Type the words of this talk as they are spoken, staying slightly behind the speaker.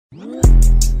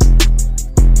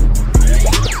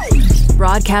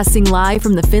Broadcasting live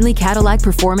from the Findlay Cadillac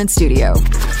Performance Studio.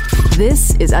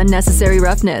 This is Unnecessary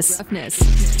Roughness.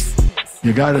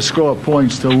 You got to score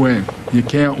points to win. You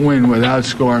can't win without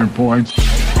scoring points.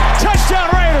 Touchdown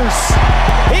Raiders!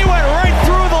 He went right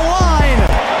through the line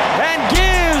and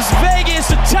gives Vegas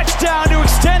a touchdown to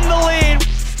extend the lead.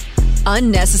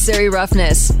 Unnecessary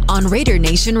Roughness on Raider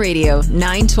Nation Radio,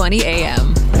 920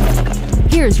 AM.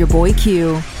 Here's your boy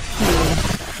Q.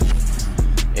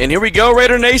 And here we go,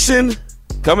 Raider Nation.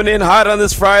 Coming in hot on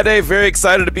this Friday. Very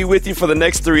excited to be with you for the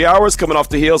next 3 hours, coming off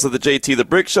the heels of the JT the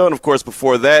Brick Show. And, of course,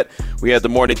 before that, we had the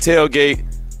morning tailgate.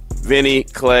 Vinny,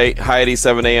 Clay, Heidi,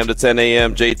 7 a.m. to 10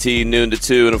 a.m., JT, noon to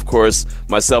 2, and, of course,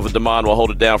 myself and Damon will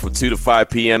hold it down from 2 to 5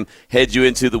 p.m., head you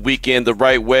into the weekend the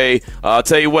right way. I'll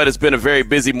tell you what, it's been a very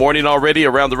busy morning already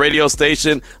around the radio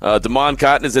station. Damon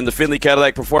Cotton is in the Findlay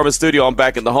Cadillac Performance Studio. I'm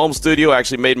back in the home studio. I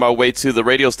actually made my way to the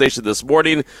radio station this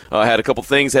morning. Had a couple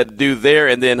things had to do there,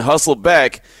 and then hustled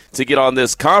back to get on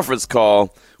this conference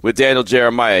call with Daniel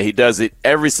Jeremiah. He does it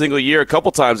every single year, a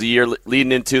couple times a year,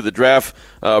 leading into the draft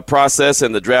process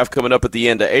and the draft coming up at the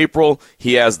end of April.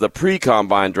 He has the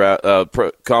pre-combine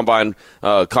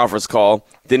conference call.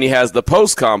 Then he has the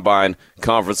post-combine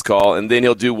conference call, and then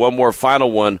he'll do one more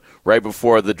final one right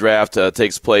before the draft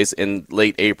takes place in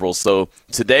late April. So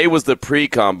today was the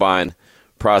pre-combine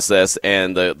process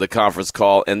and the conference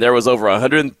call, and there was over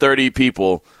 130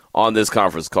 people on this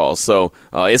conference call. So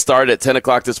it started at 10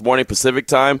 o'clock this morning Pacific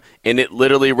time, and it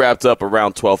literally wrapped up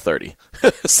around 12:30.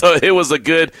 So it was a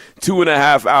good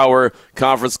 2.5 hour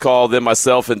conference call. Then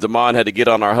myself and Damon had to get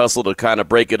on our hustle to kind of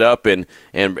break it up and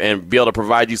be able to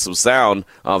provide you some sound.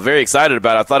 Very excited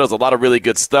about it. I thought it was a lot of really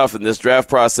good stuff in this draft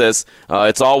process.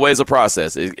 It's always a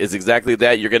process. It's exactly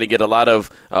that. You're going to get a lot of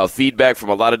feedback from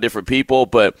a lot of different people,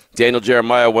 but Daniel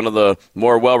Jeremiah, one of the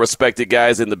more well-respected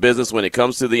guys in the business when it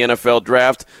comes to the NFL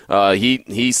draft,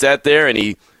 he sat there and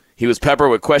he was peppered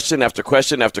with question after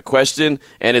question after question.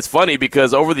 And it's funny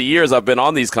because over the years I've been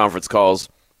on these conference calls,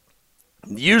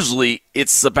 usually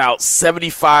it's about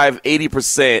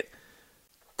 75-80%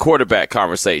 quarterback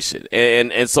conversation.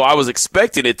 And so I was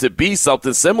expecting it to be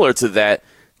something similar to that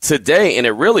today, and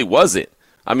it really wasn't.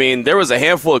 I mean, there was a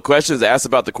handful of questions asked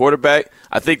about the quarterback.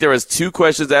 I think there was 2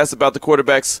 questions asked about the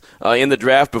quarterbacks in the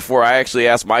draft before I actually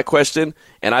asked my question.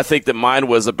 And I think that mine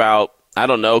was about, I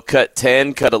don't know, cut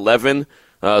 10, cut 11.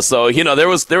 So, you know, there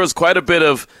was quite a bit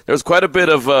of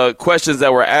questions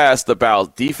that were asked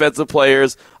about defensive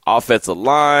players, offensive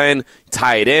line,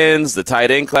 tight ends. The tight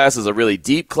end class is a really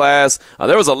deep class.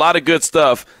 There was a lot of good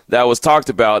stuff that was talked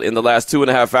about in the last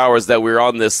 2.5 hours that we were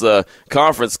on this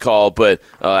conference call. But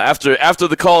after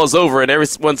the call is over and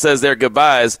everyone says their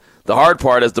goodbyes, the hard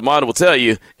part, as Damon will tell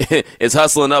you, is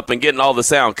hustling up and getting all the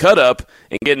sound cut up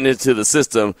and getting into the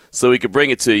system so we can bring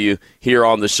it to you here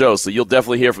on the show. So you'll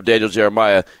definitely hear from Daniel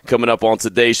Jeremiah coming up on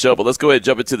today's show. But let's go ahead and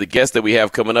jump into the guest that we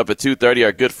have coming up at 2:30,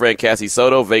 our good friend Cassie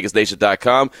Soto,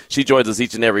 VegasNation.com. She joins us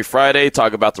each and every Friday,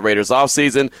 talk about the Raiders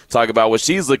offseason, talk about what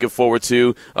she's looking forward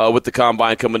to with the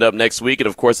Combine coming up next week. And,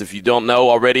 of course, if you don't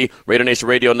know already, Raider Nation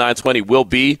Radio 920 will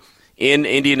be in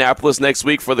Indianapolis next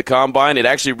week for the Combine. It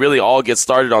actually really all gets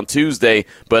started on Tuesday,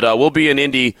 but we'll be in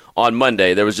Indy on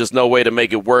Monday. There was just no way to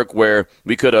make it work where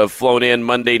we could have flown in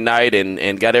Monday night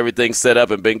and got everything set up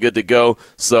and been good to go.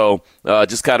 So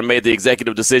just kind of made the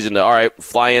executive decision to, all right,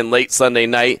 fly in late Sunday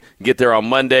night, get there on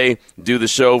Monday, do the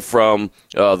show from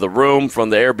the room,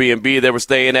 from the Airbnb they were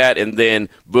staying at, and then,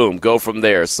 boom, go from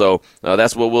there. So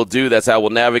that's what we'll do. That's how we'll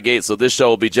navigate. So this show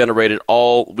will be generated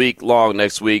all week long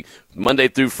next week, Monday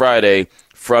through Friday,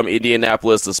 from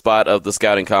Indianapolis, the spot of the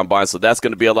Scouting Combine. So that's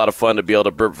going to be a lot of fun to be able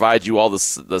to provide you all the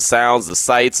sounds, the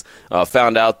sights.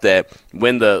 Found out that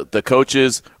when the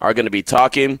coaches are going to be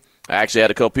talking, I actually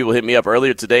had a couple people hit me up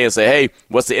earlier today and say, hey,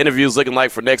 what's the interviews looking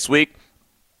like for next week?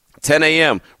 10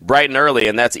 a.m., bright and early,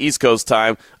 and that's East Coast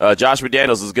time. Josh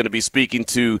McDaniels is going to be speaking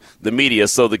to the media.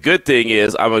 So the good thing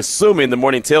is I'm assuming the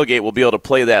morning tailgate will be able to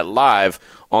play that live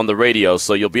on the radio.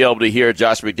 So you'll be able to hear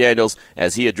Josh McDaniels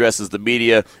as he addresses the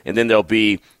media, and then there'll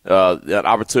be an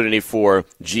opportunity for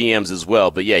GMs as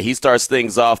well. But, yeah, he starts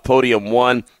things off, Podium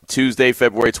 1, Tuesday,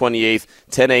 February 28th,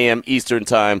 10 a.m. Eastern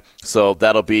time. So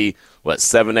that'll be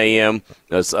 7 a.m.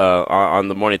 On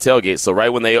the morning tailgate. So right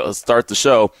when they start the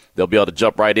show, they'll be able to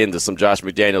jump right into some Josh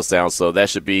McDaniels sound. So that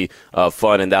should be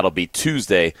fun, and that'll be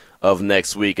Tuesday of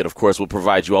next week. And, of course, we'll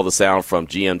provide you all the sound from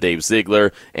GM Dave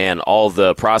Ziegler and all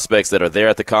the prospects that are there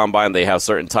at the Combine. They have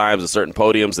certain times and certain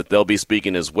podiums that they'll be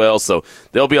speaking as well. So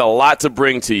there'll be a lot to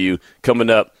bring to you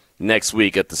coming up next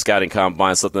week at the Scouting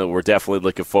Combine, something that we're definitely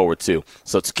looking forward to.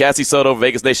 So to Cassie Soto,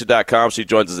 VegasNation.com. She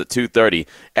joins us at 2:30.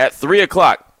 At 3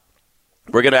 o'clock,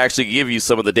 we're going to actually give you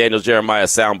some of the Daniel Jeremiah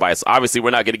sound bites. Obviously,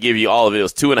 we're not going to give you all of it. It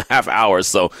was 2.5 hours,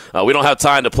 so we don't have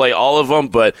time to play all of them,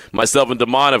 but myself and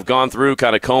Damon have gone through,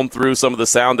 kind of combed through some of the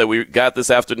sound that we got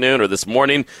this afternoon or this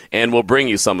morning, and we'll bring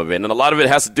you some of it. And a lot of it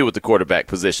has to do with the quarterback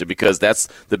position because that's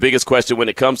the biggest question when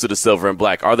it comes to the silver and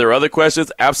black. Are there other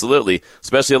questions? Absolutely,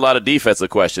 especially a lot of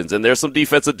defensive questions. And there's some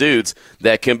defensive dudes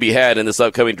that can be had in this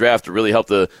upcoming draft to really help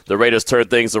the Raiders turn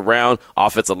things around.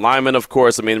 Offensive linemen, of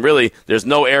course. I mean, really, there's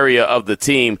no area of the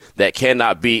team that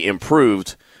cannot be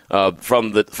improved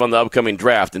from the upcoming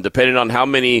draft. And depending on how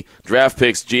many draft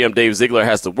picks GM Dave Ziegler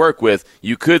has to work with,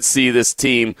 you could see this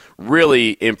team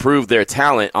really improve their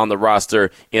talent on the roster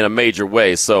in a major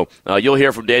way. So you'll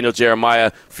hear from Daniel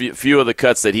Jeremiah, few of the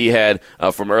cuts that he had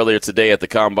from earlier today at the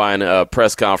Combine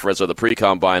press conference or the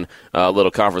pre-Combine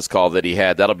little conference call that he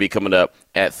had. That'll be coming up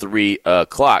at 3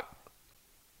 o'clock.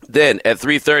 Then at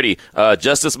 3:30,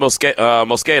 Justice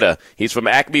Mosqueda. He's from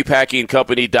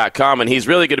AcmePackingCompany.com, and he's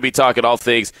really going to be talking all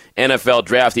things NFL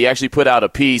draft. He actually put out a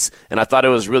piece, and I thought it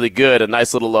was really good, a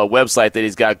nice little website that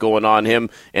he's got going on.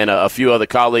 Him and a few other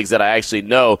colleagues that I actually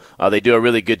know, they do a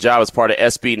really good job as part of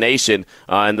SB Nation.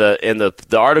 And the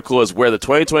article is where the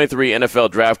 2023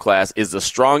 NFL draft class is the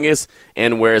strongest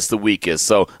and where it's the weakest.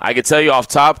 So I can tell you off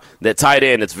top that tight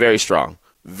end, it's very strong.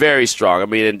 Very strong. I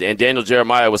mean, and Daniel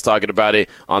Jeremiah was talking about it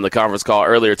on the conference call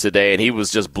earlier today, and he was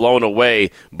just blown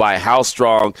away by how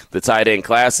strong the tight end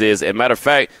class is. And matter of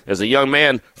fact, there's a young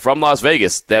man from Las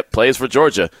Vegas that plays for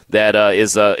Georgia that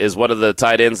is one of the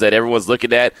tight ends that everyone's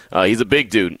looking at. He's a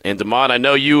big dude. And Damon, I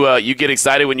know you get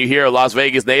excited when you hear Las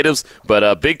Vegas natives, but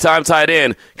a big-time tight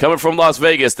end coming from Las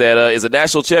Vegas that is a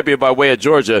national champion by way of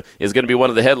Georgia is going to be one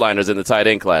of the headliners in the tight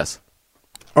end class.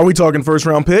 Are we talking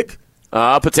first-round pick?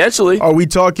 Potentially. Are we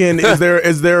talking,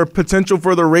 is there potential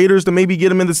for the Raiders to maybe get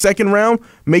him in the second round,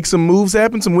 make some moves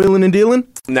happen, some wheeling and dealing?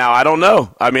 Now, I don't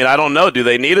know. I don't know. Do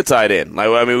they need a tight end?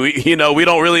 We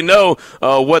don't really know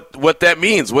what that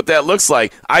means, what that looks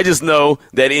like. I just know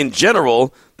that in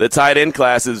general, the tight end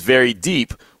class is very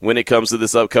deep when it comes to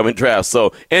this upcoming draft.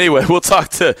 So anyway, we'll talk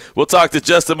to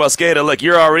Justin Mosqueda. Look,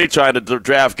 you're already trying to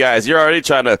draft guys. You're already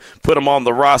trying to put them on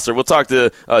the roster. We'll talk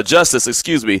to Justice, at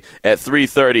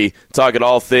 3:30, talking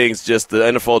all things just the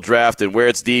NFL draft and where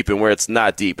it's deep and where it's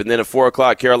not deep. And then at 4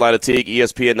 o'clock, Carolina Teague,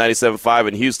 ESPN 97.5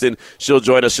 in Houston. She'll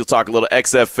join us. She'll talk a little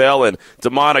XFL. And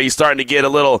Damon, are you starting to get a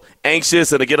little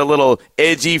anxious and to get a little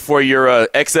edgy for your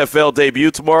XFL debut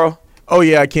tomorrow? Oh,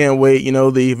 yeah, I can't wait.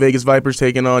 The Vegas Vipers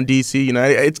taking on DC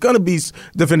United. It's going to be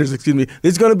Defenders,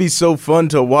 It's going to be so fun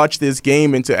to watch this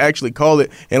game and to actually call it.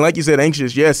 And like you said,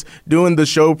 anxious, yes. Doing the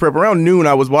show prep around noon,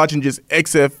 I was watching just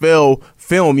XFL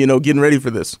film, getting ready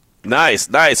for this. Nice.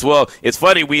 Well, it's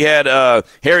funny. We had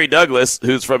Harry Douglas,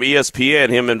 who's from ESPN.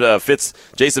 Him and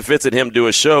Jason Fitz and him do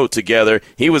a show together.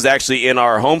 He was actually in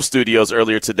our home studios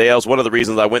earlier today. That was one of the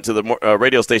reasons I went to the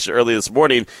radio station early this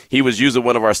morning. He was using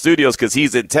one of our studios because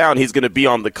he's in town. He's going to be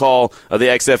on the call of the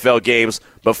XFL games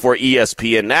before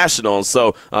ESPN National. And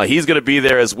so he's going to be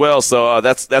there as well. So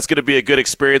that's going to be a good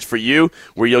experience for you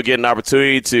where you'll get an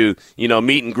opportunity to,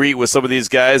 meet and greet with some of these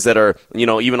guys that are,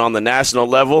 even on the national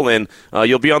level. And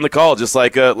you'll be on the call just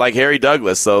like Harry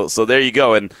Douglas. So there you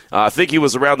go. And I think he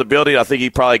was around the building. I think he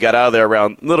probably got out of there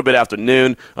around a little bit after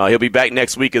noon. He'll be back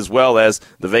next week as well as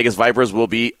the Vegas Vipers will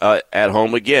be at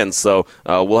home again. So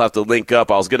we'll have to link up.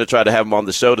 I was going to try to have him on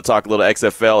the show to talk a little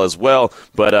XFL as well,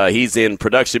 but he's in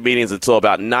production meetings until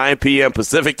about 9 p.m.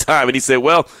 Pacific time. And he said,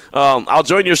 well, I'll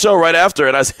join your show right after.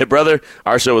 And I said, brother,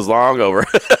 our show is long over.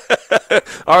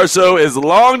 Our show is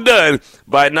long done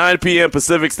by 9 p.m.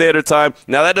 Pacific Standard Time.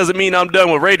 Now, that doesn't mean I'm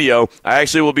done with radio. I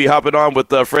actually will be hopping on with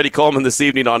Freddie Coleman this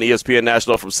evening on ESPN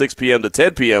National from 6 p.m. to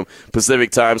 10 p.m.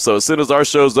 Pacific Time. So as soon as our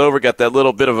show's over, got that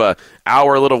little bit of a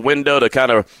hour little window to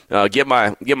kind of get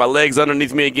my legs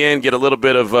underneath me again, get a little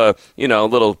bit of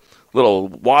little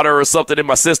water or something in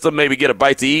my system, maybe get a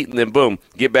bite to eat, and then boom,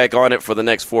 get back on it for the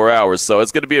next 4 hours. So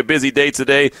it's going to be a busy day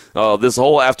today, this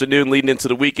whole afternoon leading into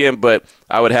the weekend, but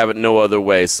I would have it no other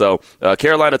way. So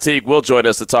Carolina Teague will join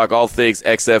us to talk all things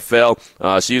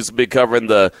XFL. She's been covering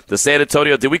the San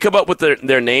Antonio. Did we come up with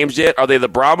their names yet? Are they the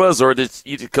Brahmas, or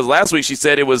because last week she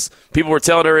said people were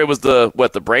telling her it was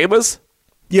the Brahmas?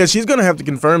 Yeah, she's going to have to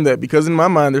confirm that because in my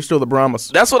mind, they're still the Brahmas.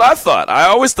 That's what I thought. I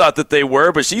always thought that they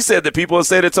were, but she said that people in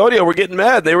San Antonio were getting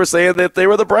mad. They were saying that they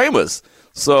were the Brahmas.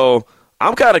 So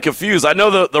I'm kind of confused. I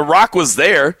know the Rock was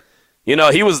there.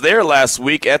 He was there last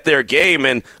week at their game,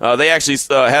 and they actually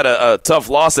had a tough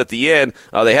loss at the end.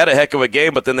 They had a heck of a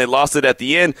game, but then they lost it at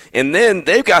the end. And then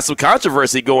they've got some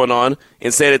controversy going on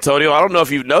in San Antonio. I don't know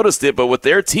if you've noticed it, but with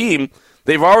their team,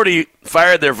 they've already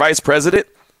fired their vice president.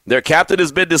 Their captain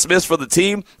has been dismissed for the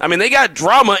team. I mean, they got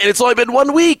drama, and it's only been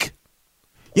 1 week.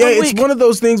 Yeah, it's one of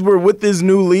those things where with this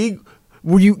new league,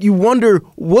 where you wonder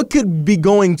what could be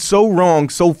going so wrong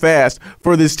so fast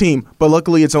for this team. But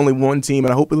luckily it's only one team,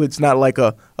 and I hope it's not like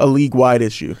a league-wide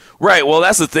issue. Right. Well,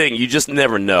 that's the thing. You just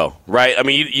never know, right? I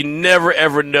mean, you never,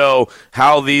 ever know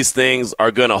how these things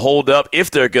are going to hold up, if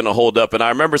they're going to hold up. And I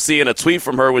remember seeing a tweet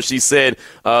from her when she said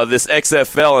this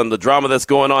XFL and the drama that's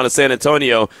going on in San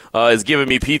Antonio is giving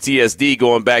me PTSD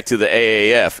going back to the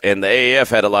AAF. And the AAF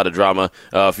had a lot of drama,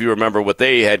 if you remember what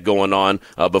they had going on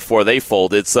before they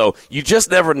folded. So you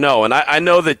just never know. And I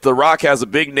know that The Rock has a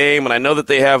big name, and I know that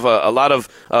they have a lot of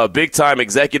big-time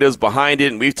executives behind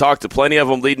it, and we've talked to plenty of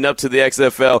them leading up to the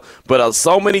XFL, but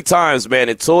so many times, man,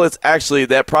 until it's actually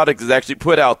that product is actually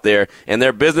put out there and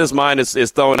their business mind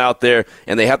is thrown out there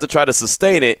and they have to try to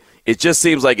sustain it, it just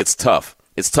seems like it's tough.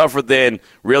 It's tougher than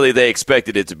really they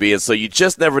expected it to be, and so you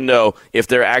just never know if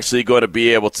they're actually going to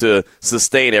be able to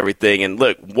sustain everything. And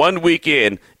look, 1 week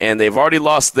in, and they've already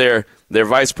lost their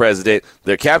vice president.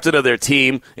 Their captain of their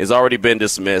team has already been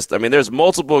dismissed. I mean, there's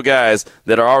multiple guys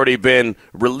that are already been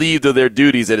relieved of their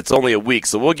duties, and it's only a week.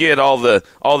 So we'll get all the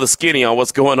skinny on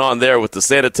what's going on there with the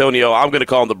San Antonio. I'm going to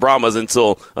call them the Brahmas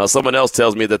until someone else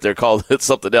tells me that they're called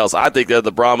something else. I think they're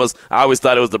the Brahmas. I always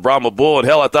thought it was the Brahma Bull, and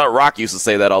hell, I thought Rock used to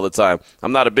say that all the time.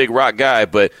 I'm not a big Rock guy,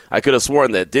 but I could have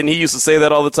sworn that. Didn't he used to say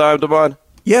that all the time, Damon?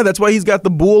 Yeah, that's why he's got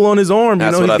the bull on his arm.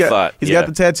 That's what I thought. He's got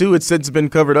the tattoo. It's since been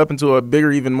covered up into a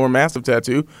bigger, even more massive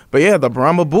tattoo. But yeah, the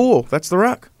Brahma bull. That's The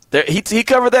Rock. He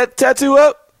covered that tattoo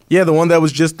up? Yeah, the one that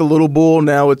was just the little bull.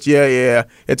 Now it's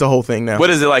it's a whole thing now. What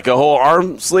is it, like a whole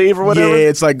arm sleeve or whatever? Yeah,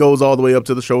 it's like goes all the way up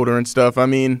to the shoulder and stuff. I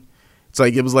mean, it's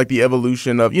like it was like the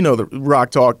evolution of, the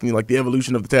Rock talk, like the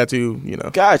evolution of the tattoo,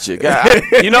 Gotcha.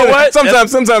 You know what?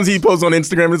 Sometimes he posts on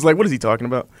Instagram and it's like, what is he talking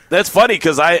about? That's funny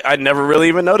because I never really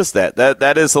even noticed that.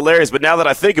 That is hilarious. But now that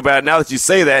I think about it, now that you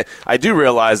say that, I do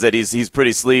realize that he's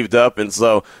pretty sleeved up. And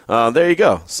so there you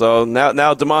go. So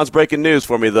now Damon's breaking news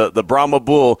for me. The Brahma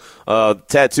Bull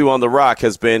tattoo on The Rock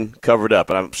has been covered up.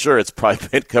 And I'm sure it's probably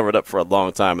been covered up for a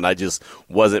long time, and I just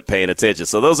wasn't paying attention.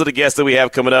 So those are the guests that we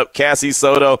have coming up. Cassie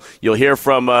Soto, you'll hear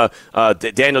from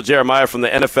Daniel Jeremiah from the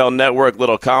NFL Network,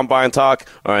 little combine talk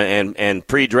and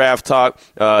pre-draft talk.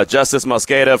 Justice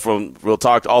Mosqueda we'll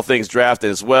talk all things draft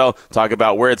as well, talk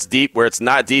about where it's deep, where it's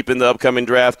not deep in the upcoming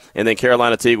draft, and then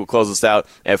Carolina Teague will close us out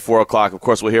at 4 o'clock. Of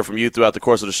course, we'll hear from you throughout the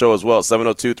course of the show as well,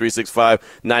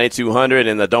 702-365-9200,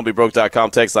 and the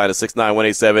don'tbebroke.com text line is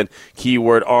 69187,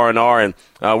 keyword R&R. And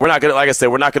we're not going to, like I said,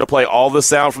 we're not going to play all the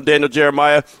sound from Daniel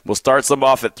Jeremiah. We'll start some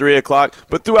off at 3 o'clock,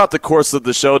 but throughout the course of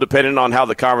the show, depending on how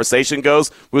the conversation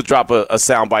goes, we'll drop a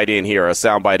soundbite in here, a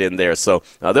soundbite in there. So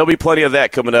there'll be plenty of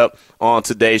that coming up on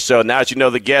today's show. Now that you know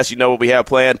the guests, you know what we have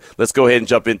planned. Let's go ahead and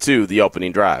jump into the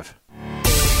opening drive.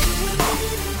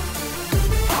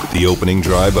 The opening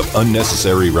drive of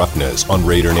Unnecessary Roughness on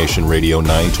Raider Nation Radio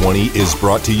 920 is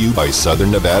brought to you by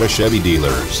Southern Nevada Chevy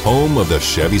Dealers, home of the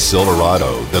Chevy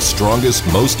Silverado, the strongest,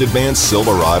 most advanced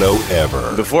Silverado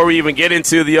ever. Before we even get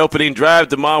into the opening drive,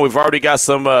 Damon, we've already got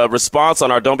some response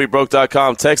on our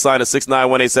don'tbebroke.com text line at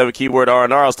 69187, keyword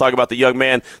R&R. I was talking about the young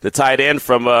man, the tight end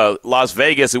from Las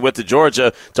Vegas who went to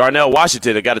Georgia, Darnell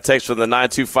Washington. I got a text from the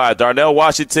 925, Darnell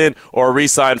Washington or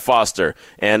re-sign Foster?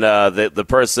 And the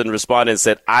person responded and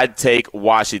said, I'd take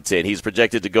Washington. He's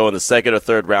projected to go in the second or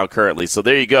third round currently. So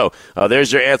there you go.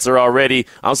 There's your answer already.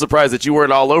 I'm surprised that you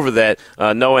weren't all over that,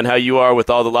 knowing how you are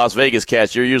with all the Las Vegas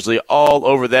cats. You're usually all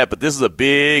over that, but this is a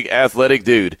big athletic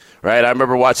dude, right? I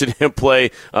remember watching him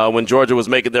play when Georgia was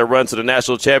making their run to the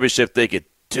national championship, thinking,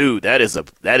 dude, that is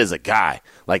a guy.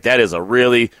 Like, that is a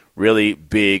really, really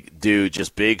big dude,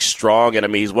 just big, strong. And, I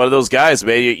mean, he's one of those guys,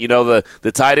 man. You know,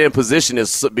 the tight end position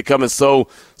is becoming so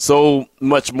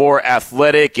much more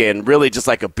athletic and really just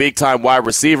like a big-time wide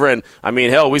receiver. And, I mean,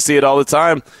 hell, we see it all the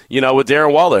time, with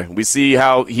Darren Waller. We see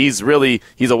how he's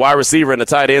a wide receiver in the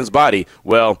tight end's body.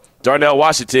 Well, Darnell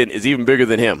Washington is even bigger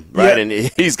than him, right? Yeah. And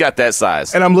he's got that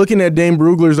size. And I'm looking at Dane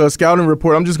Brugler's scouting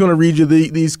report. I'm just going to read you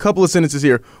these couple of sentences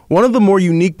here. One of the more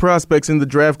unique prospects in the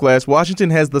draft class, Washington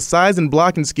has the size and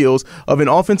blocking skills of an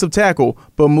offensive tackle,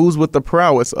 but moves with the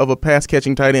prowess of a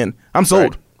pass-catching tight end. I'm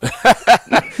sold. Right.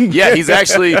 Yeah,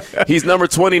 he's number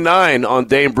 29 on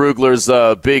Dane Brugler's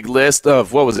big list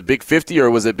of, what was it, Big 50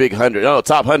 or was it Big 100? No,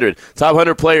 Top 100. Top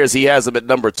 100 players, he has him at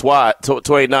number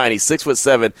 29. He's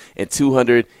 6'7" and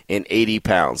 280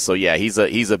 pounds. So, yeah, he's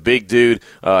a big dude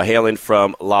hailing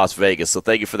from Las Vegas. So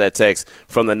thank you for that text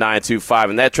from the 925.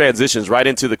 And that transitions right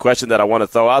into the question that I want to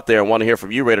throw out there and want to hear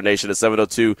from you, Raider Nation, at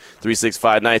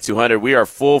 702-365-9200. We are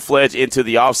full-fledged into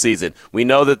the offseason. We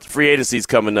know that free agency is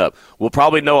coming up. We'll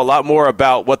probably know know a lot more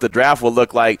about what the draft will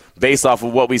look like based off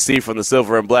of what we see from the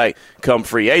Silver and Black come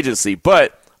free agency.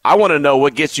 But I want to know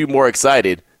what gets you more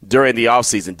excited during the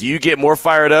offseason. Do you get more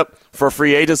fired up for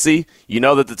free agency? You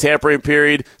know that the tampering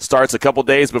period starts a couple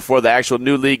days before the actual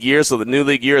new league year. So the new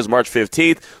league year is March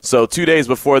 15th. So 2 days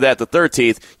before that, the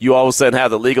 13th, you all of a sudden have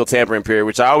the legal tampering period,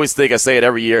 which I always think, I say it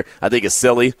every year, I think it's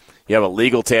silly. You have a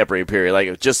legal tampering period.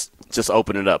 Like, just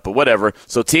open it up, but whatever.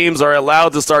 So teams are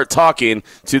allowed to start talking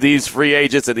to these free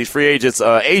agents and these free agents'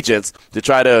 agents to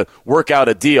try to work out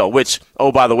a deal, which,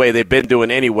 oh, by the way, they've been doing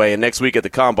anyway, and next week at the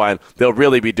Combine, they'll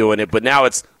really be doing it, but now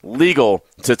it's legal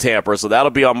to tamper, so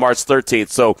that'll be on March 13th.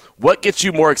 So what gets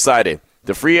you more excited?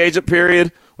 The free agent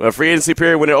period, free agency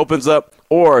period when it opens up,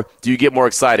 or do you get more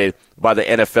excited by the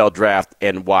NFL draft,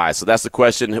 and why? So that's the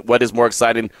question. What is more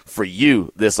exciting for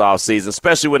you this offseason,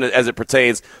 especially as it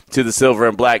pertains to the Silver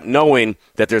and Black, knowing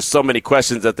that there's so many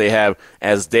questions that they have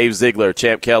as Dave Ziegler,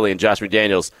 Champ Kelly, and Josh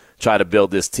McDaniels try to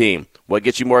build this team? What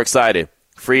gets you more excited?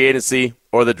 Free agency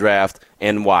or the draft,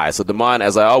 and why? So, Damon,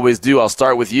 as I always do, I'll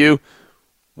start with you.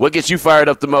 What gets you fired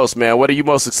up the most, man? What are you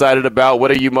most excited about? What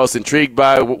are you most intrigued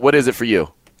by? What is it for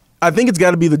you? I think it's got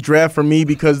to be the draft for me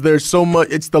because there's so much.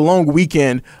 It's the long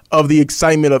weekend of the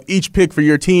excitement of each pick for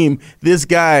your team. This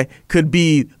guy could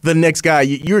be the next guy.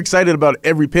 You're excited about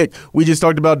every pick. We just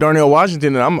talked about Darnell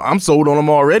Washington, and I'm sold on him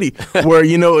already. Where,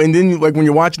 and then like when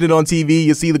you're watching it on TV,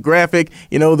 you see the graphic,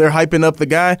 they're hyping up the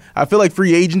guy. I feel like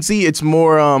free agency, it's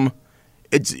more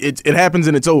it happens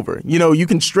and it's over. You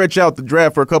can stretch out the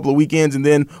draft for a couple of weekends, and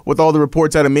then with all the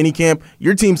reports out of minicamp,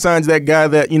 your team signs that guy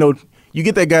that, you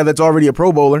get that guy that's already a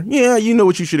Pro Bowler. Yeah, you know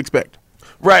what you should expect.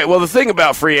 Right. Well, the thing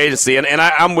about free agency, and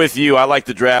I'm with you, I like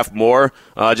the draft more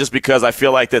just because I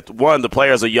feel like that, one, the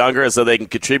players are younger, and so they can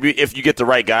contribute. If you get the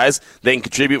right guys, they can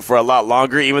contribute for a lot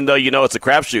longer, even though it's a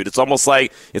crapshoot. It's almost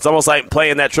like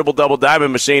playing that triple-double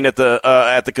diamond machine at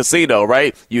the casino,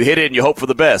 right? You hit it and you hope for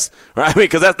the best, right?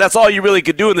 Because that's all you really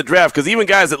could do in the draft, because even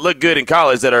guys that look good in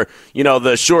college that are,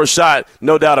 the sure shot,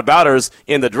 no doubt abouters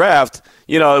in the draft,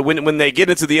 when they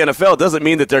get into the NFL, it doesn't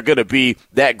mean that they're going to be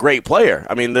that great player.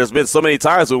 I mean, there's been so many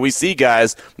times when we see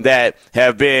guys that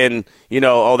have been,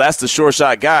 that's the sure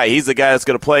shot guy. He's the guy that's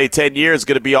going to play 10 years,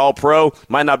 going to be all pro,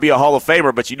 might not be a Hall of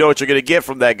Famer, but you know what you're going to get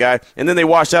from that guy. And then they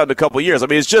wash out in a couple of years. I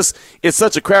mean, it's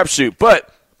such a crapshoot.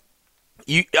 But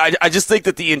I just think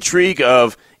that the intrigue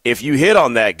of if you hit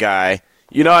on that guy,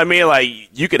 you know what I mean? Like,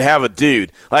 you could have a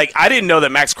dude. Like, I didn't know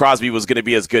that Max Crosby was going to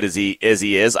be as good as he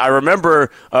is. I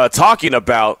remember talking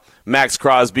about Max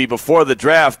Crosby before the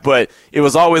draft, but it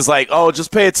was always like, oh,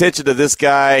 just pay attention to this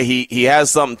guy. He has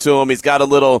something to him. He's got a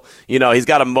little, he's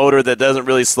got a motor that doesn't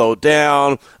really slow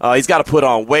down. He's got to put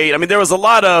on weight. I mean, there was a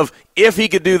lot of, if he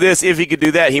could do this, if he could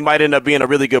do that, he might end up being a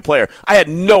really good player. I had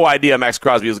no idea Max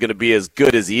Crosby was going to be as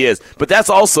good as he is, but that's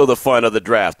also the fun of the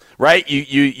draft, right?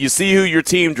 You see who your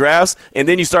team drafts, and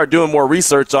then you start doing more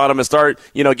research on him and start,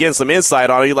 getting some insight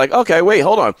on him. You're like, okay, wait,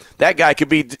 hold on. That guy could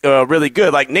be really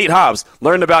good. Like Nate Hobbs.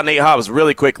 Learned about Nate Hobbs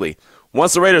really quickly.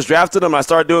 Once the Raiders drafted him, I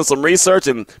started doing some research,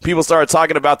 and people started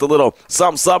talking about the little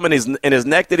something in his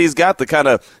neck that he's got, the kind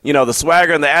of, the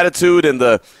swagger and the attitude and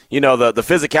the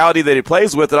physicality that he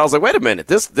plays with. And I was like, wait a minute,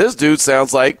 this dude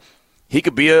sounds like he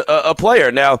could be a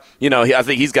player. Now, I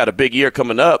think he's got a big year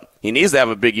coming up. He needs to have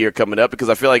a big year coming up because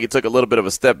I feel like he took a little bit of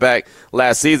a step back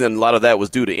last season. A lot of that was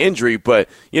due to injury. But,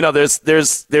 there's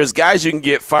guys you can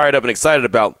get fired up and excited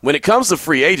about. When it comes to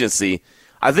free agency,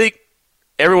 I think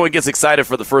everyone gets excited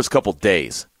for the first couple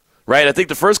days, right? I think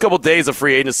the first couple days of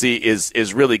free agency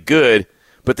is really good,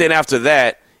 but then after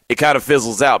that, it kind of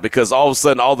fizzles out because all of a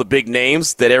sudden all the big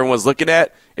names that everyone's looking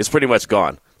at is pretty much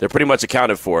gone. They're pretty much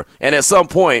accounted for. And at some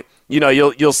point,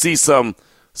 you'll see some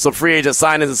free agent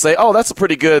signings and say, oh, that's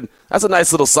a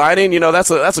nice little signing.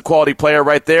 That's a quality player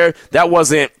right there. That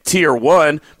wasn't tier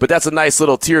 1, but that's a nice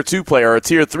little tier 2 player or a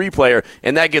tier 3 player,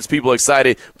 and that gets people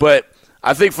excited. But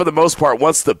I think for the most part,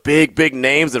 once the big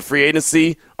names in free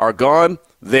agency are gone,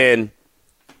 then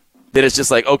it's just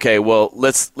like, okay, well,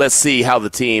 let's see how the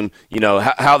team,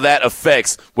 how that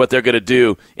affects what they're going to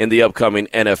do in the upcoming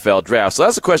NFL draft. So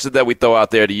that's a question that we throw out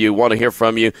there to you. Want to hear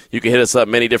from you. You can hit us up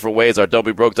many different ways. Our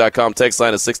don'tbebroke.com text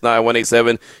line is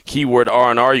 69187, keyword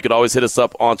R&R. You can always hit us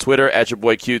up on Twitter at your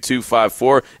boy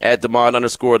Q254, at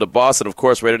Damon_the boss. And, of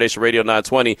course, Raider Nation Radio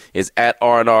 920 is at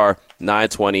R&R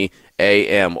 920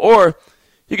 AM. Or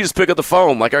you can just pick up the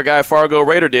phone like our guy Fargo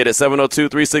Raider did at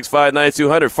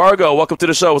 702-365-9200. Fargo, welcome to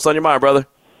the show. What's on your mind, brother?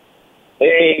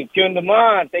 Hey, Q and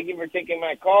Damon, thank you for taking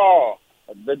my call.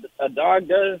 A dog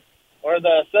does, or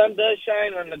the sun does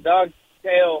shine on the dog's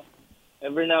tail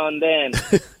every now and then.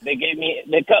 They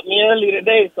cut me early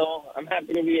today, so I'm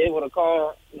happy to be able to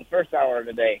call in the first hour of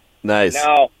the day. Nice.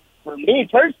 Now, for me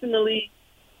personally,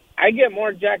 I get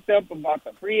more jacked up about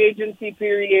the free agency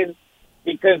period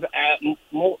because of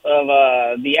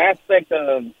the aspect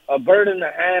of a bird in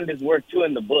the hand is worth two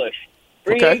in the bush.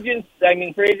 Free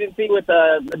agency with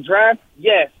the draft,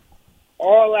 yes.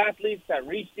 All athletes that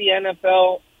reach the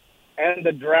NFL and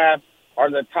the draft are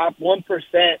the top 1%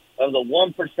 of the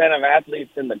 1% of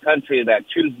athletes in the country that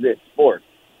choose this sport.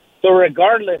 So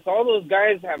regardless, all those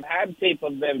guys have had tape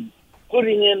of them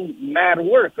putting in mad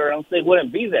work or else they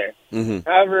wouldn't be there. Mm-hmm.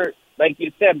 However, like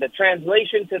you said, the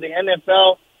translation to the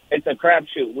NFL, it's a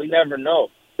crapshoot. We never know.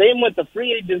 Same with the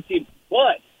free agency,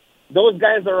 but those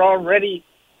guys are already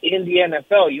in the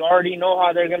NFL. You already know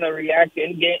how they're going to react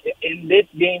in this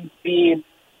game speed,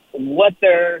 what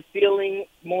their ceiling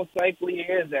most likely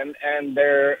is, and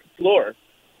their floor.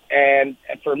 And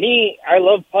for me, I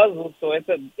love puzzles, so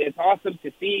it's awesome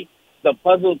to see the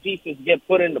puzzle pieces get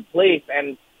put into place.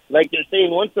 And like you're saying,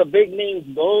 once the big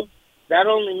names go, that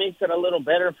only makes it a little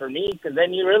better for me because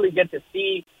then you really get to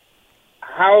see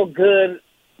how good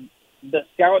the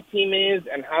scout team is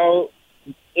and how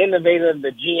innovative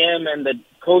the GM and the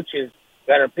coaches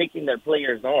that are picking their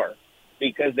players are,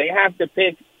 because they have to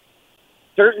pick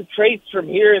certain traits from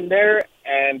here and there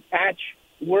and patch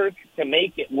work to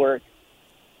make it work,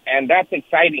 and that's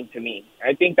exciting to me.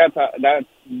 I think that's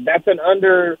an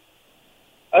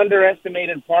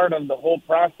underestimated part of the whole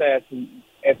process,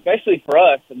 especially for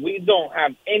us. We don't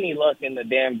have any luck in the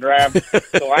damn draft,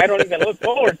 so I don't even look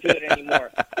forward to it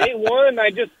anymore. Day one,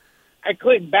 I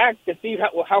click back to see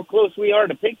how close we are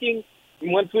to picking.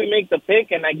 Once we make the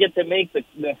pick and I get to make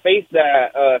the face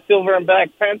that Silver and Black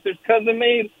Panthers cousin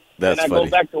made, that's and I funny.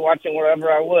 go back to watching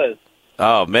wherever I was.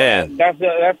 Oh, man.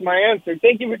 That's my answer.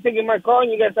 Thank you for taking my call,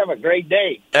 and you guys have a great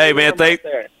day. Hey, man,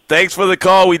 thanks for the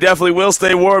call. We definitely will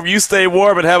stay warm. You stay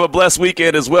warm and have a blessed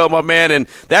weekend as well, my man. And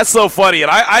that's so funny.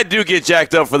 And I do get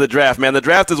jacked up for the draft, man. The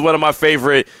draft is one of my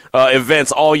favorite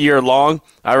events all year long.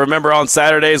 I remember on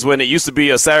Saturdays when it used to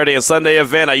be a Saturday and Sunday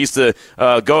event, I used to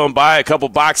go and buy a couple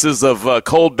boxes of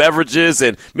cold beverages,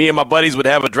 and me and my buddies would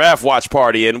have a draft watch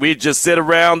party. And we'd just sit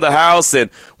around the house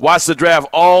and watch the draft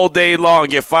all day long,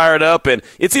 get fired up. And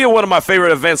it's even one of my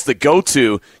favorite events to go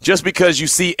to just because you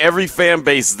see every fan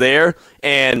base there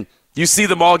and you see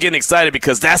them all getting excited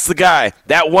because that's the guy.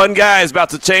 That one guy is about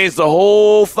to change the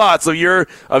whole thoughts of your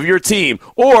team.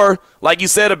 Or, like you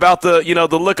said about the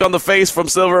look on the face from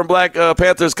Silver and Black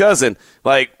Panthers' cousin.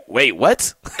 Like, wait,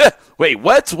 what? Wait,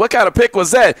 what? What kind of pick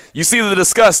was that? You see the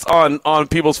disgust on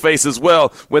people's face as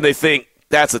well when they think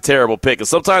that's a terrible pick. And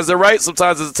sometimes they're right.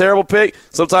 Sometimes it's a terrible pick.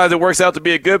 Sometimes it works out to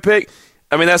be a good pick.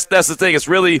 I mean, that's the thing. It's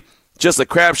really just a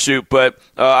crapshoot. But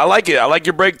I like it. I like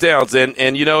your breakdowns. And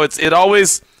it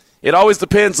always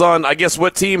depends on, I guess,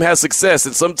 what team has success.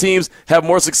 And some teams have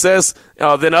more success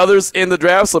than others in the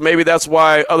draft, so maybe that's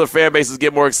why other fan bases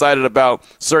get more excited about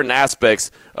certain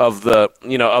aspects of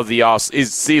the off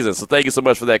season. So thank you so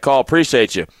much for that call.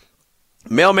 Appreciate you.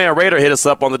 Mailman Raider hit us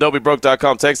up on the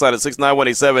DopeyBroke.com text line at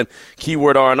 69187,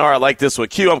 keyword R&R. I like this one.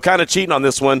 Q, I'm kind of cheating on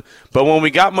this one, but when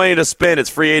we got money to spend, it's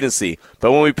free agency.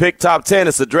 But when we pick top 10,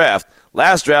 it's a draft.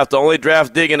 Last draft, the only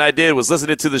draft digging I did was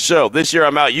listening to the show. This year,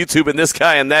 I'm out YouTubing this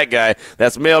guy and that guy.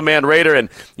 That's Mailman Raider. And,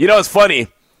 it's funny.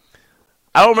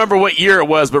 I don't remember what year it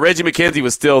was, but Reggie McKenzie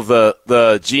was still the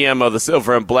GM of the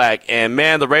Silver and Black. And,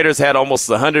 man, the Raiders had almost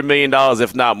 $100 million,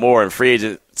 if not more, in free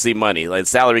agency money, like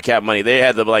salary cap money. They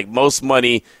had the most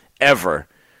money ever.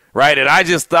 Right, and I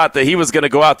just thought that he was going to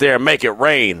go out there and make it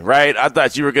rain, right? I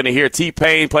thought you were going to hear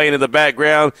T-Pain playing in the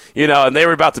background, and they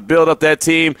were about to build up that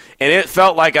team. And it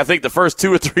felt like, I think, the first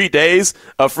 2 or 3 days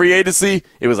of free agency,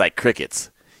 it was like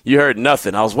crickets. You heard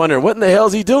nothing. I was wondering, what in the hell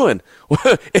is he doing?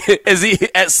 Is he,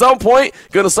 at some point,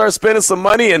 going to start spending some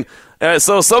money? And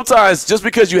so sometimes, just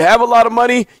because you have a lot of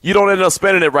money, you don't end up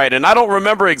spending it right. And I don't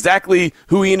remember exactly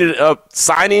who he ended up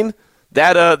signing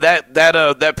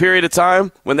that period of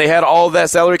time when they had all of that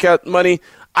salary cap money.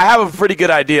 I have a pretty good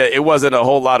idea it wasn't a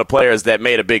whole lot of players that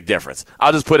made a big difference.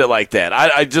 I'll just put it like that.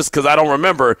 I just because I don't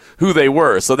remember who they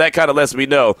were. So that kind of lets me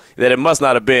know that it must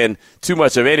not have been too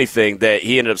much of anything that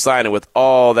he ended up signing with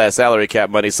all that salary cap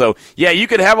money. So, yeah, you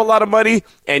can have a lot of money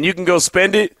and you can go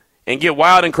spend it and get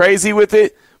wild and crazy with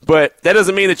it. But that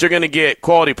doesn't mean that you're going to get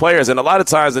quality players. And a lot of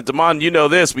times, and Damon, you know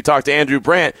this, we talked to Andrew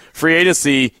Brandt, free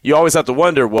agency, you always have to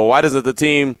wonder, well, why doesn't the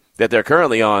team that they're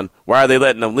currently on, why are they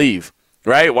letting them leave?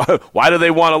 Right? Why do they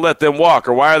want to let them walk?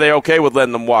 Or why are they okay with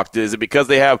letting them walk? Is it because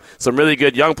they have some really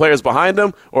good young players behind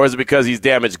them? Or is it because he's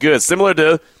damaged goods? Similar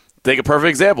to, take a perfect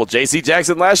example, J.C.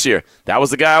 Jackson last year. That was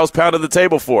the guy I was pounding the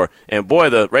table for. And, boy,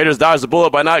 the Raiders dodged the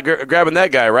bullet by not grabbing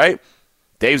that guy, right?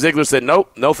 Dave Ziegler said,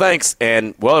 nope, no thanks.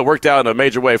 And, well, it worked out in a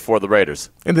major way for the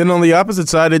Raiders. And then on the opposite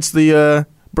side, it's the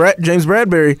James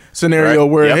Bradberry scenario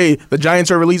where, hey, the Giants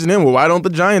are releasing him. Well, why don't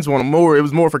the Giants want him more? It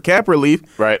was more for cap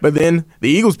relief. Right. But then the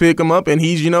Eagles pick him up, and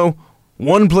he's,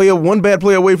 one bad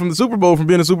play away from the Super Bowl from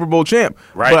being a Super Bowl champ.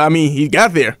 Right. But, I mean, he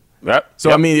got there. Yep.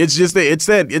 So, I mean, it's just it's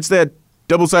that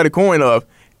double-sided coin of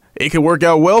it could work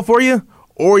out well for you,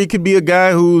 or you could be a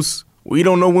guy we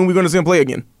don't know when we're going to see him play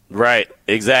again. Right,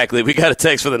 exactly. We got a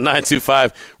text for the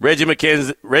 925. Reggie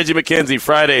McKenzie,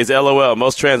 Fridays, LOL.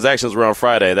 Most transactions were on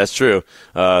Friday. That's true.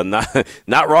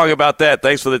 Not wrong about that.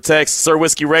 Thanks for the text. Sir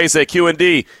Whiskey Ray said,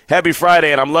 Q&D, happy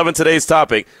Friday, and I'm loving today's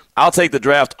topic. I'll take the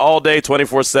draft all day,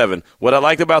 24/7. What I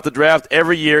liked about the draft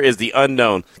every year is the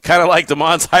unknown. Kind of like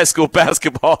DeMond's high school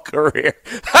basketball career.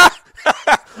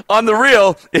 On the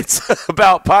real, it's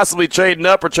about possibly trading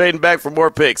up or trading back for more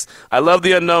picks. I love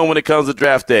the unknown when it comes to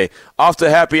draft day. Off to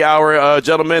happy hour,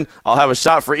 gentlemen. I'll have a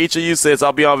shot for each of you since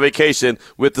I'll be on vacation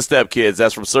with the stepkids.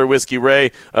 That's from Sir Whiskey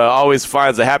Ray. Always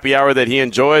finds a happy hour that he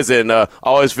enjoys and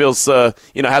always feels,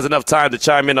 has enough time to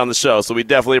chime in on the show. So we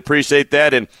definitely appreciate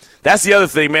that. And that's the other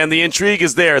thing, man. The intrigue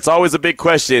is there. It's always a big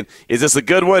question. Is this a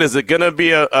good one? Is it going to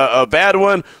be a bad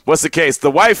one? What's the case?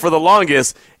 The wife, for the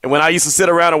longest, and when I used to sit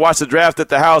around and watch the draft at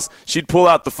the house, she'd pull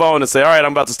out the phone and say, all right,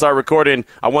 I'm about to start recording.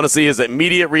 I want to see his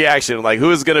immediate reaction, like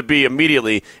who is going to be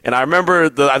immediately. And I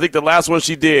remember, I think the last one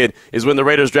she did is when the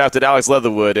Raiders drafted Alex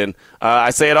Leatherwood. And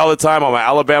I say it all the time. I'm an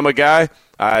Alabama guy.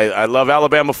 I love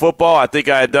Alabama football. I think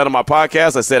I had done on my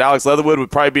podcast. I said Alex Leatherwood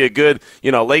would probably be a good,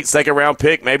 late second-round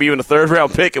pick, maybe even a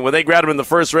third-round pick. And when they grabbed him in the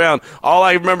first round, all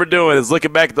I remember doing is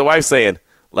looking back at the wife saying,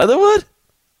 Leatherwood?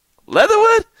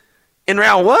 Leatherwood? In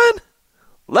round one?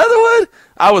 Leatherwood?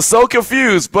 I was so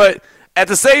confused, but at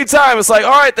the same time, it's like,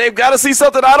 all right, they've got to see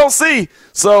something I don't see.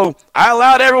 So I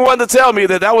allowed everyone to tell me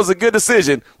that was a good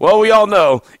decision. Well, we all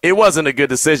know it wasn't a good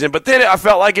decision. But then I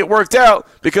felt like it worked out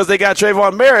because they got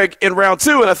Trayvon Merrick in round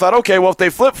 2. And I thought, okay, well, if they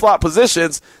flip-flop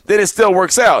positions, then it still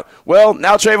works out. Well,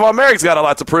 now Trayvon Merrick's got a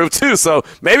lot to prove, too. So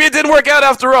maybe it didn't work out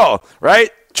after all, right?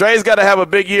 Trey's got to have a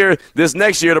big year this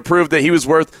next year to prove that he was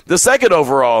worth the second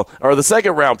overall or the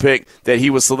second round pick that he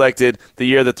was selected the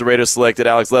year that the Raiders selected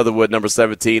Alex Leatherwood, number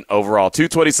 17 overall.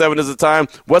 2:27 is the time.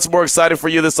 What's more exciting for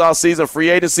you this offseason, free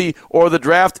agency or the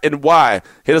draft, and why?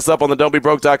 Hit us up on the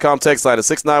don'tbebroke.com text line at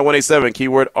 69187,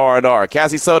 keyword R&R.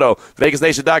 Cassie Soto,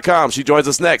 VegasNation.com. She joins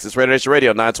us next. It's Raider Nation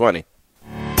Radio 920.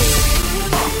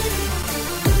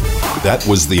 That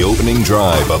was the opening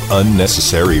drive of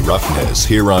Unnecessary Roughness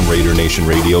here on Raider Nation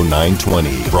Radio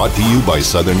 920. Brought to you by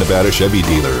Southern Nevada Chevy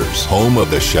Dealers, home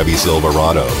of the Chevy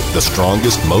Silverado, the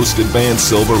strongest, most advanced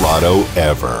Silverado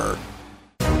ever.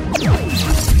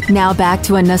 Now back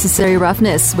to Unnecessary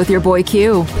Roughness with your boy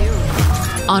Q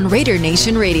on Raider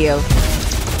Nation Radio.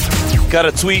 Got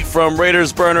a tweet from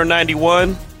Raiders Burner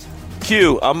 91.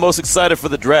 Q, I'm most excited for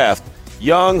the draft.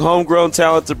 Young, homegrown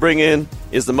talent to bring in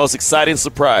is the most exciting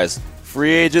surprise.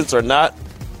 Free agents are not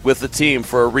with the team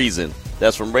for a reason.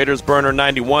 That's from Raiders Burner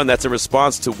 91. That's in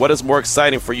response to what is more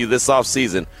exciting for you this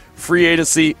offseason, free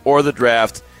agency or the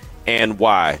draft, and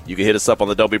why. You can hit us up on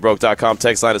the don'tbebroke.com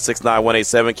text line at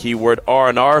 69187, keyword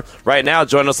R&R. Right now,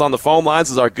 joining us on the phone lines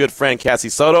is our good friend Cassie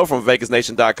Soto from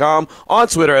VegasNation.com, on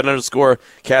Twitter at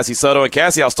 _Cassie Soto. And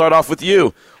Cassie, I'll start off with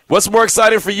you. What's more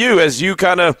exciting for you as you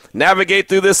kind of navigate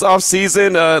through this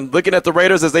offseason, looking at the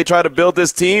Raiders as they try to build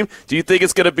this team? Do you think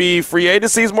it's going to be free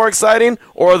agencies more exciting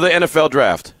or the NFL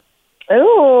draft?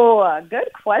 Ooh, good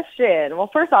question. Well,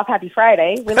 first off, happy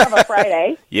Friday. We love a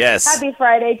Friday. Yes. Happy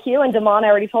Friday, Q. And Damon, I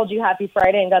already told you happy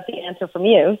Friday and got the answer from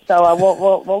you. So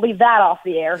we'll leave that off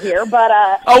the air here. But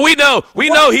oh, we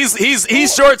know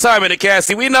he's short timing it,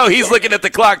 Cassie. We know he's looking at the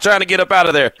clock trying to get up out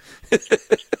of there.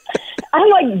 I'm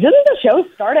like, didn't the show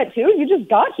start at 2? You just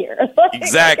got here.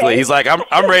 Exactly. Okay. He's like,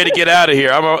 I'm ready to get out of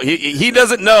here. He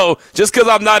doesn't know, just because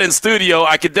I'm not in studio,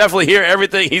 I can definitely hear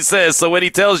everything he says. So when he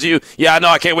tells you, yeah, I know,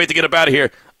 I can't wait to get up out of here.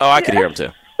 Oh, I can hear him too.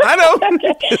 I know.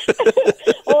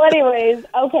 Well, anyways,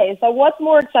 okay. So what's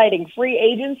more exciting, free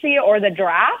agency or the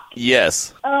draft?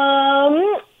 Yes.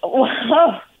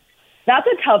 Well, that's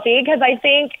a toughie because I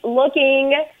think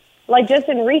looking like just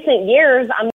in recent years,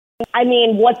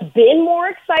 what's been more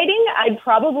exciting, I'd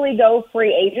probably go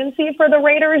free agency for the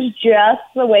Raiders, just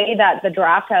the way that the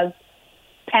draft has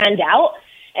panned out.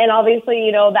 And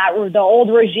obviously, that the old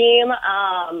regime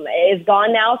is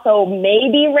gone now, so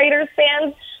maybe Raiders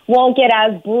fans won't get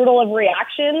as brutal of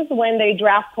reactions when they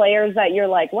draft players that you're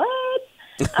like, what?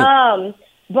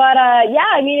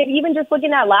 Even just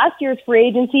looking at last year's free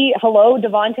agency, hello,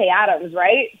 Devontae Adams,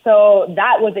 right? So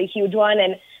that was a huge one.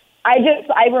 And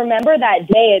I remember that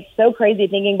day. It's so crazy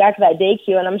thinking back to that day,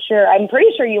 Q, and I'm pretty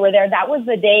sure you were there. That was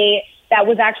the day that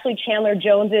was actually Chandler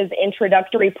Jones's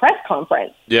introductory press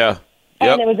conference. Yeah.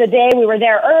 And it was a day we were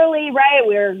there early, right?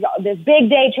 We were this big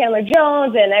day, Chandler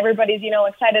Jones, and everybody's,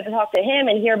 excited to talk to him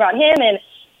and hear about him. And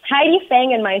Heidi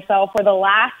Fang and myself were the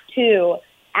last two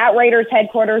at Raiders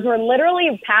headquarters. We're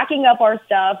literally packing up our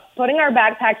stuff, putting our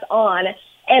backpacks on,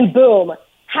 and boom,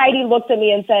 Heidi looks at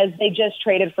me and says, they just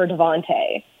traded for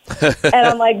Davante. And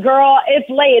I'm like, girl, it's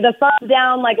late. The sun's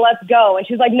down. Like, let's go. And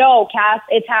she's like, no, Cass,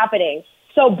 it's happening.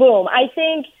 So boom, I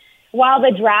think while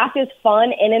the draft is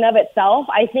fun in and of itself,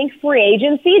 I think free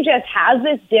agency just has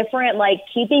this different,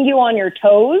 keeping you on your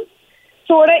toes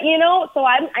sort of, So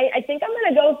I think I'm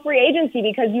going to go free agency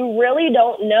because you really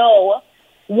don't know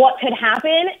what could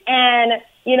happen. And,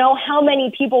 how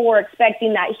many people were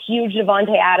expecting that huge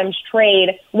Davante Adams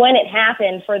trade when it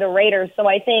happened for the Raiders. So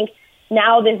I think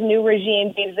now this new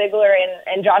regime, Dave Ziegler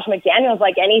and Josh McDaniels,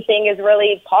 anything is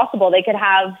really possible. They could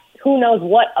have who knows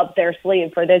what up their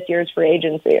sleeve for this year's free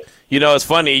agency. It's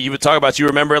funny. You would talk about, you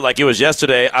remember it like it was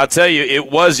yesterday. I'll tell you,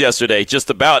 it was yesterday, just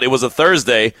about. It was a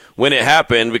Thursday when it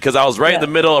happened because I was right in the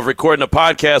middle of recording a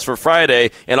podcast for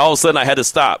Friday, and all of a sudden I had to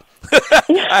stop.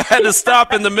 I had to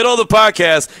stop in the middle of the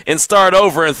podcast and start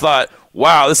over and thought,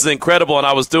 wow, this is incredible. And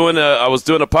I was doing a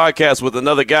podcast with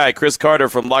another guy, Chris Carter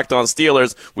from Locked On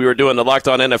Steelers. We were doing the Locked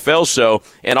On NFL show,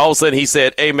 and all of a sudden he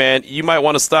said, hey, man, you might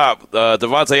want to stop.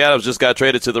 Davante Adams just got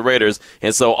traded to the Raiders.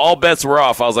 And so all bets were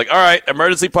off. I was like, all right,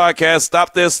 emergency podcast,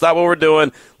 stop this, stop what we're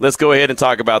doing. Let's go ahead and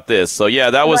talk about this. So,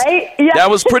 yeah, that was that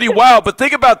was pretty wild. But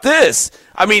think about this.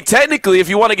 I mean, technically, if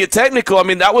you want to get technical,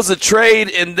 that was a trade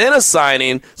and then a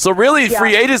signing. So really,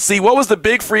 free agency, what was the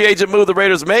big free agent move the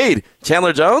Raiders made?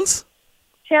 Chandler Jones?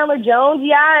 Chandler Jones,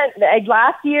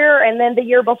 last year, and then the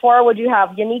year before, would you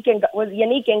have Yannick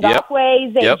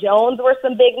Ngakoue, Zay Jones were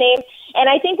some big names. And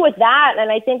I think with that,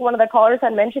 and I think one of the callers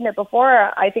had mentioned it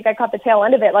before, I think I caught the tail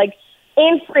end of it,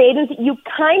 in free agency, you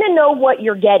kind of know what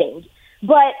you're getting.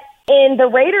 But in the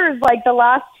Raiders, the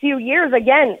last few years,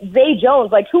 again, Zay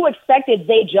Jones, who expected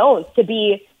Zay Jones to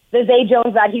be the Zay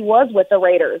Jones that he was with the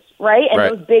Raiders, right?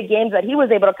 And those big games that he was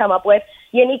able to come up with.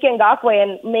 Yannick Ngakoue,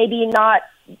 and maybe not,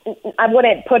 I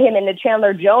wouldn't put him in the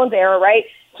Chandler Jones era, right?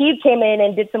 He came in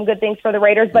and did some good things for the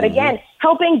Raiders, but again,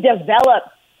 helping develop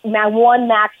one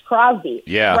Max Crosby,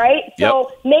 right?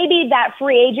 So maybe that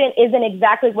free agent isn't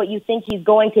exactly what you think he's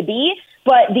going to be,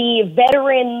 but the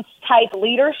veteran-type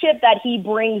leadership that he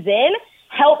brings in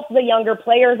helps the younger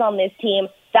players on this team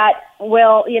that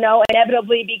will,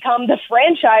 inevitably become the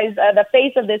franchise, the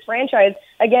face of this franchise.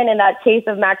 Again, in that case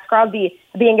of Max Crosby,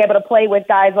 being able to play with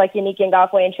guys like Yannick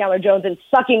Ngakoue and Chandler Jones and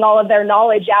sucking all of their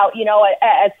knowledge out,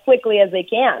 as quickly as they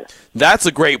can. That's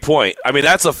a great point.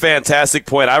 That's a fantastic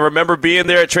point. I remember being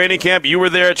there at training camp. You were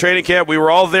there at training camp. We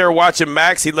were all there watching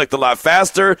Max. He looked a lot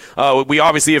faster. We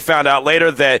obviously have found out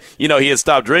later that, he had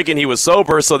stopped drinking. He was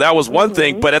sober, so that was one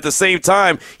thing. But at the same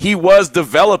time, he was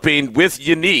developing with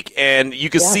Yannick, and you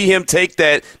could see him take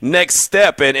that next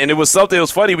step. And it was something that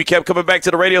was funny. We kept coming back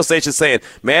to the radio station saying,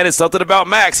 man, it's something about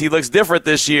Max. He looks different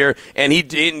this year, and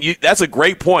that's a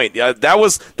great point. That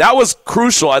was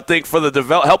crucial, I think, for the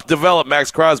help develop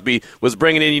Max Crosby, was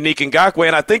bringing in Yannick Ngakoue.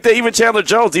 And I think that even Chandler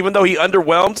Jones, even though he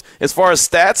underwhelmed as far as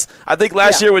stats, I think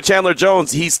last year with Chandler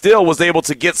Jones, he still was able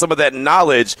to get some of that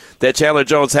knowledge that Chandler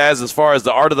Jones has as far as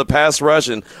the art of the pass rush.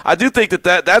 And I do think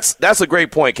that's a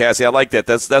great point, Cassie. I like that.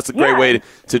 That's a great way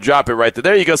to drop it right there.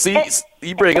 There you go. See,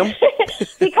 you bring him.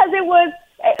 Because it was,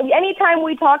 anytime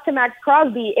we talked to Max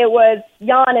Crosby, it was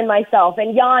Jan and myself,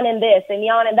 and Jan and this, and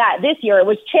Jan and that. This year, it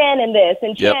was Chan and this,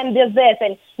 and Chan does this,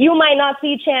 and you might not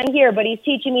see Chan here, but he's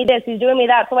teaching me this, he's doing me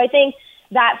that. So I think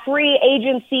that free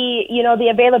agency, the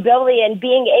availability and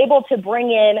being able to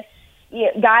bring in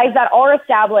guys that are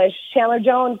established, Chandler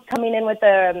Jones coming in with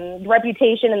the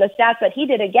reputation and the stats that he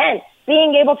did, again,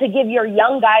 being able to give your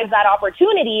young guys that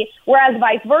opportunity, whereas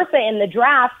vice versa in the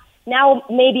draft, now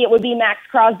maybe it would be Max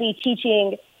Crosby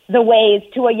teaching the ways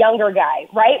to a younger guy,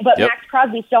 right? But Max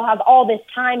Crosby still has all this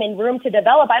time and room to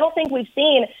develop. I don't think we've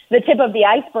seen the tip of the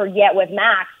iceberg yet with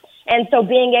Max. And so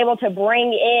being able to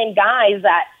bring in guys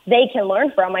that they can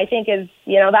learn from, I think is,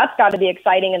 that's got to be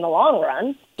exciting in the long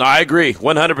run. I agree,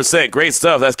 100%. Great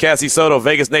stuff. That's Cassie Soto,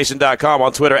 VegasNation.com,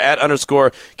 on Twitter,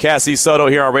 @_Cassie Soto,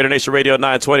 here on Raider Nation Radio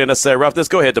 920. Unnecessary Roughness.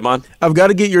 Go ahead, Damon. I've got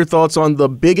to get your thoughts on the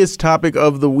biggest topic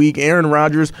of the week, Aaron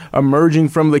Rodgers emerging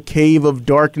from the cave of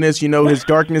darkness, his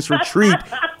darkness retreat.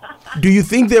 Do you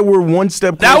think that we're one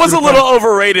step closer? That was a little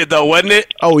overrated, though, wasn't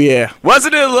it? Oh, yeah.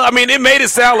 Wasn't it? I mean, it made it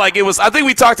sound like it was. I think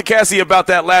we talked to Cassie about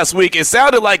that last week. It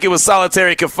sounded like it was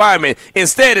solitary confinement.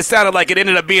 Instead, it sounded like it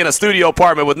ended up being a studio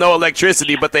apartment with no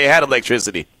electricity, but they had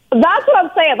electricity. That's what I'm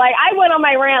saying. Like, I went on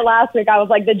my rant last week. I was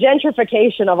like, the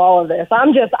gentrification of all of this.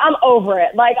 I'm over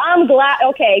it. Like, I'm glad.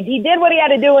 Okay, he did what he had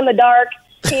to do in the dark.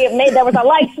 There was a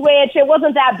light switch. It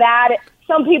wasn't that bad.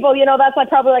 Some people, that's like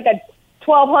probably like a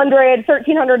 $1,200,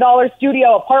 $1,300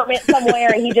 studio apartment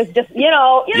somewhere, and he just you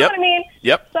know Yep. what I mean?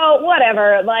 Yep. So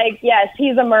whatever. Like, yes,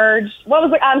 he's emerged.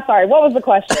 I'm sorry. What was the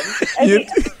question?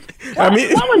 What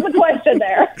was the question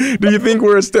there? Do you think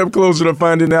we're a step closer to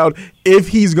finding out if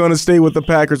he's going to stay with the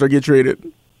Packers or get traded?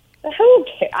 Who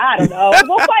cares? I don't know.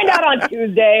 We'll find out on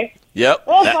Tuesday. Yep.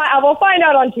 We'll find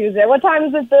out on Tuesday. What time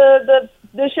is it?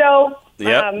 The show?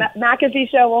 Yep. McAfee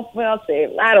show. We'll see.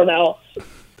 I don't know.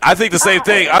 I think the same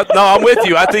thing. I'm with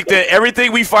you. I think that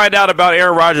everything we find out about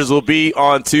Aaron Rodgers will be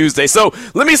on Tuesday. So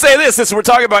let me say this: since we're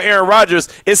talking about Aaron Rodgers,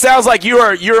 it sounds like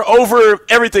you're over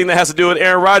everything that has to do with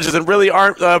Aaron Rodgers and really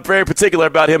aren't very particular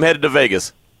about him headed to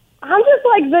Vegas. I'm just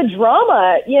like the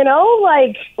drama,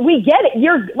 like we get it.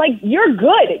 You're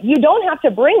good. You don't have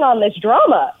to bring on this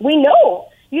drama. We know.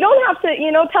 You don't have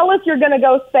to, tell us you're going to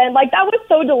go spend. Like, that was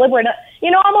so deliberate.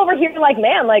 I'm over here like,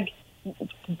 man, like,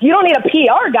 you don't need a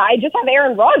PR guy. Just have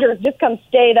Aaron Rodgers just come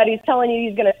stay that he's telling you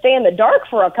he's going to stay in the dark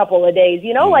for a couple of days.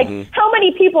 Like, how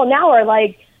many people now are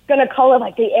like going to call it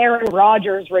like the Aaron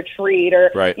Rodgers retreat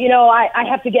or, right. I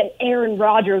have to get Aaron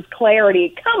Rodgers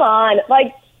clarity. Come on,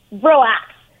 like, relax.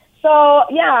 So,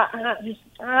 yeah,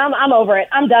 I'm over it.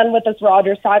 I'm done with this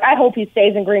Rodgers talk. I hope he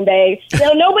stays in Green Bay.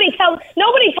 Nobody tell him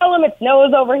it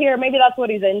snows over here. Maybe that's what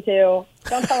he's into.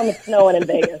 Don't tell him it's snowing in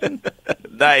Vegas.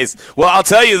 Nice. Well, I'll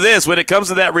tell you this. When it comes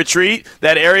to that retreat,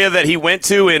 that area that he went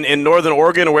to in Northern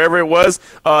Oregon or wherever it was,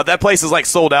 that place is like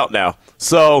sold out now.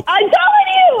 So I'm telling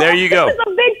you. There you go. This is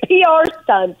a big PR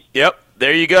stunt. Yep.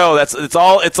 There you go. It's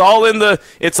all in the PR.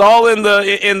 It's all in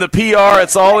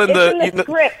the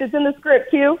script. It's in the script,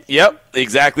 Q. Yep,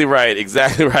 exactly right.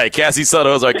 Cassie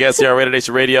Soto is our guest here on Raider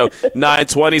Nation Radio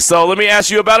 920. So let me ask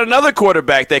you about another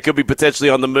quarterback that could be potentially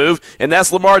on the move, and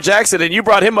that's Lamar Jackson. And you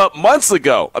brought him up months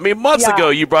ago. Months ago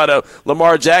you brought up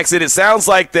Lamar Jackson. It sounds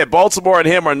like that Baltimore and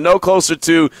him are no closer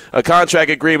to a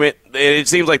contract agreement, and it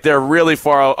seems like they're really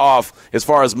far off as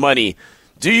far as money.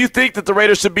 Do you think that the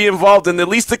Raiders should be involved in at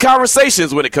least the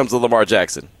conversations when it comes to Lamar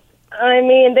Jackson?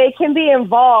 They can be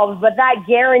involved, but that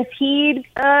guaranteed,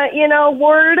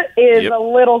 word is a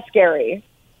little scary.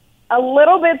 A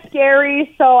little bit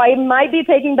scary, so I might be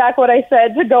taking back what I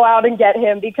said to go out and get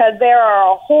him because there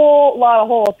are a whole lot of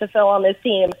holes to fill on this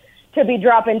team to be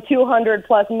dropping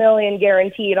 $200+ million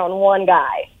guaranteed on one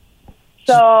guy.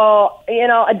 So,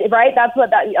 right? That's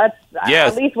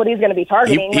at least what he's going to be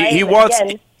targeting. He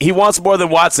wants more than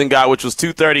Watson got, which was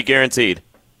 $230 guaranteed.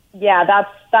 Yeah,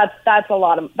 that's a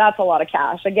lot of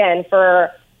cash. Again, for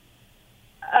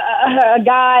a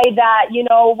guy that,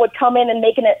 would come in and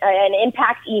make an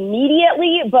impact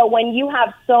immediately, but when you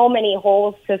have so many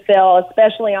holes to fill,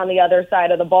 especially on the other side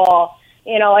of the ball,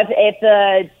 if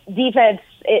the defense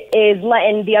is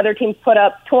letting the other teams put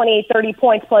up 20, 30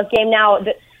 points plus game now,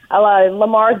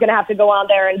 Lamar's going to have to go out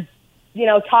there and,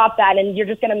 top that, and you're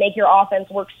just going to make your offense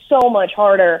work so much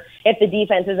harder if the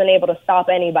defense isn't able to stop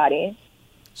anybody.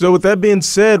 So with that being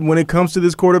said, when it comes to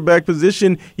this quarterback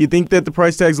position, you think that the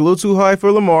price tag's a little too high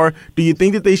for Lamar? Do you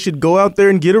think that they should go out there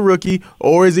and get a rookie,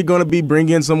 or is it going to be bring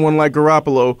in someone like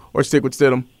Garoppolo or stick with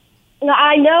Stidham?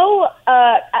 I know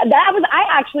I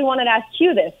actually wanted to ask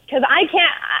you this because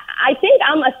I think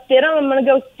I'm a Stidham. I'm going to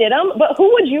go Stidham. But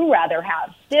who would you rather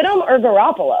have, Stidham or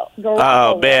Garoppolo?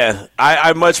 Oh, man.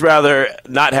 I'd much rather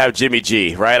not have Jimmy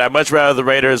G, right? I'd much rather the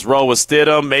Raiders roll with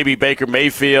Stidham, maybe Baker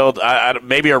Mayfield,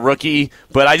 maybe a rookie.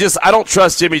 But I don't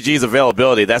trust Jimmy G's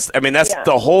availability. That's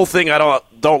the whole thing I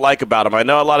don't like about him. I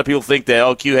know a lot of people think that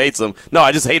LQ hates him. No,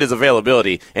 I just hate his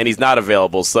availability, and he's not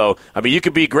available. So, you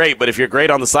could be great, but if you're great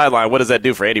on the sideline, what does that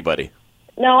do for anybody?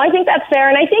 No, I think that's fair.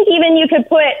 And I think even you could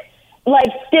put,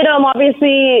 like, Stidham,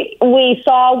 obviously, we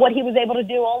saw what he was able to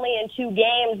do only in 2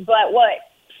 games, but what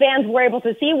fans were able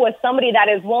to see was somebody that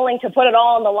is willing to put it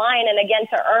all on the line and, again,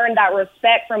 to earn that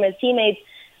respect from his teammates.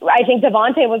 I think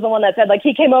Devontae was the one that said, like,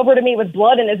 he came over to me with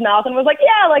blood in his mouth and was like,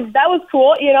 yeah, like, that was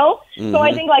cool, Mm-hmm. So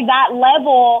I think, like, that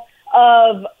level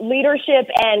of leadership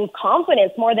and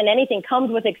confidence more than anything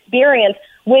comes with experience,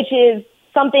 which is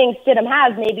something Stidham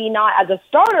has, maybe not as a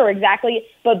starter exactly,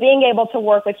 but being able to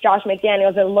work with Josh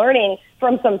McDaniels and learning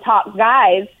from some top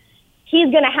guys,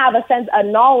 he's going to have a sense of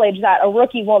knowledge that a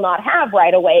rookie will not have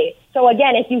right away. So,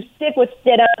 again, if you stick with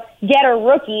Stidham, get a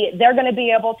rookie, they're going to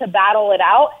be able to battle it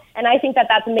out. And I think that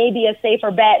that's maybe a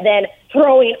safer bet than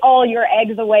throwing all your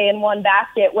eggs away in one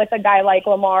basket with a guy like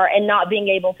Lamar and not being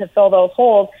able to fill those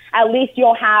holes. At least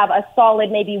you'll have a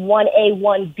solid maybe 1A,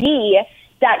 1B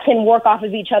that can work off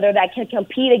of each other, that can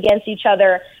compete against each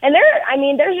other. And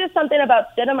there's just something about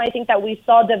Stidham I think that we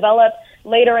saw develop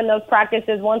later in those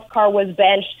practices once Carr was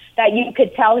benched, that you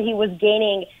could tell he was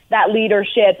gaining that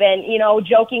leadership and,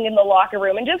 joking in the locker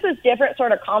room and just this different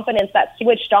sort of confidence that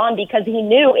switched on because he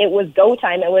knew it was go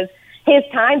time. It was his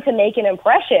time to make an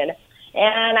impression.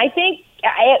 And I think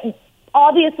it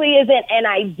obviously isn't an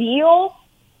ideal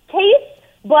case,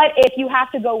 but if you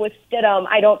have to go with Stidham,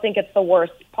 I don't think it's the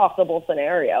worst possible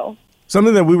scenario.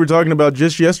 Something that we were talking about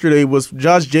just yesterday was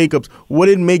Josh Jacobs. Would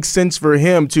it make sense for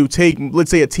him to take,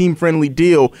 let's say, a team-friendly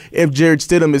deal if Jarrett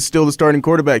Stidham is still the starting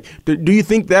quarterback? Do you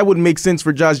think that would make sense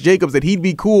for Josh Jacobs, that he'd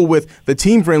be cool with the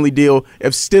team-friendly deal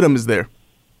if Stidham is there?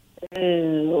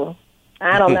 Ooh,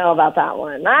 I don't know about that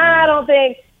one. I don't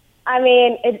think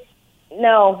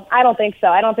so.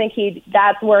 I don't think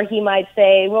that's where he might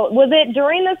say, well, was it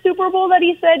during the Super Bowl that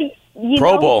he said he'd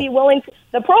be willing to,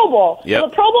 the Pro Bowl? Yep. The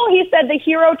Pro Bowl, he said the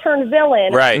hero turned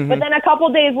villain. Right. But then a couple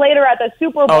days later at the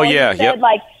Super Bowl, he said,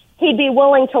 he'd be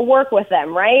willing to work with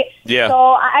them, right? Yeah. So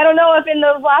I don't know if in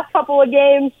those last couple of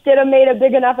games Stidham made a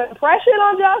big enough impression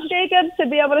on Josh Jacobs to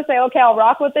be able to say, okay, I'll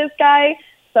rock with this guy.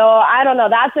 So I don't know.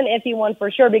 That's an iffy one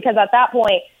for sure because at that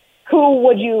point,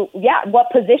 what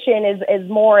position is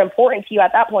more important to you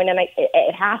at that point? And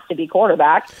it has to be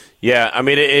quarterback. Yeah, I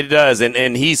mean, it does.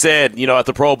 And he said, at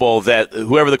the Pro Bowl that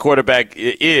whoever the quarterback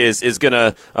is going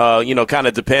to, kind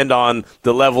of depend on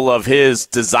the level of his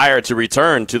desire to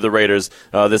return to the Raiders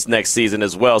this next season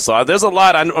as well. So there's a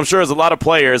lot, I'm sure there's a lot of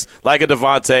players like a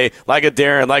Devontae, like a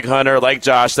Darren, like Hunter, like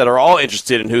Josh that are all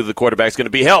interested in who the quarterback's going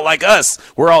to be. Hell, like us,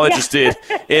 we're all interested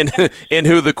in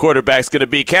who the quarterback's going to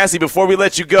be. Cassie, before we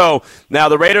let you go, now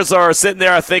the Raiders are sitting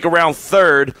there, I think, around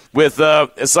third with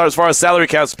as far as salary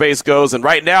cap space goes, and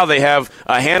right now they have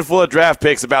a handful of draft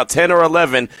picks, about 10 or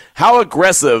 11. How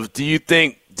aggressive do you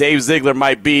think Dave Ziegler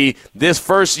might be this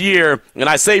first year? And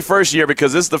I say first year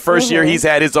because this is the first year he's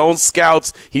had his own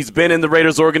scouts. He's been in the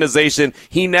Raiders organization.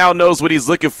 He now knows what he's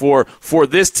looking for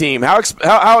this team.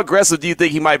 How aggressive do you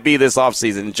think he might be this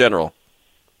offseason in general?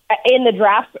 In the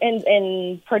draft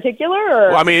in particular?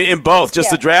 Or? Well, I mean, in both,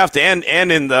 just the draft and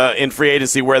in free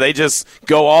agency where they just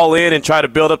go all in and try to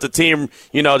build up the team,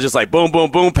 just like boom,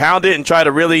 boom, boom, pound it and try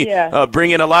to really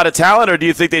bring in a lot of talent? Or do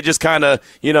you think they just kind of,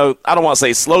 I don't want to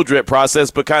say slow drip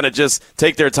process, but kind of just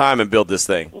take their time and build this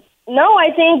thing? No,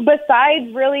 I think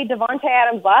besides really Devontae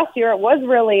Adams last year, it was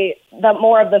really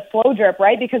more of the slow drip,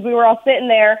 right? Because we were all sitting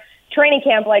there training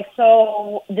camp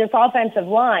so this offensive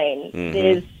line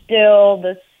is still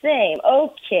the same.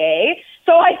 Okay.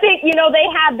 So I think, they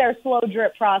had their slow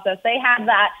drip process. They had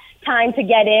that time to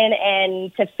get in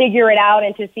and to figure it out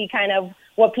and to see kind of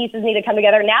what pieces need to come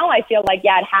together. Now I feel like,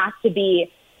 it has to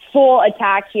be full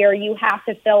attack here. You have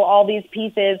to fill all these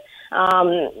pieces.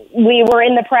 We were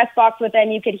in the press box with them.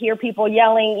 You could hear people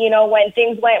yelling, when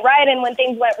things went right and when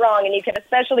things went wrong. And you could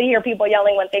especially hear people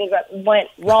yelling when things went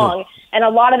wrong. And a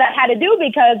lot of that had to do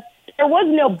because there was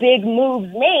no big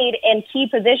moves made in key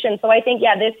positions. So I think,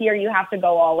 this year you have to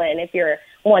go all in if you're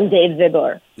one Dave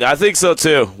Ziegler. I think so,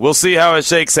 too. We'll see how it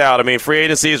shakes out. I mean, free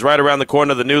agency is right around the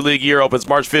corner. The new league year opens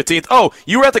March 15th. Oh,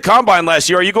 you were at the Combine last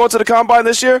year. Are you going to the Combine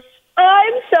this year?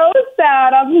 I'm so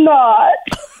sad. I'm not.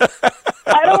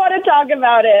 I don't want to talk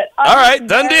about it. All right,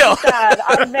 done deal.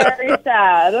 I'm very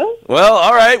sad. Well,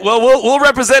 all right. Well, we'll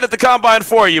represent at the Combine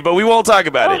for you, but we won't talk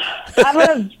about it.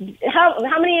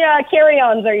 How many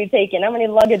carry-ons are you taking? How many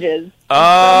luggages?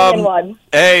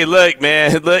 Hey, look,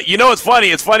 man. Look, it's funny.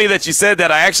 It's funny that you said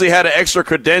that. I actually had an extra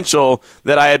credential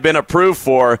that I had been approved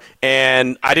for,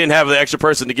 and I didn't have the extra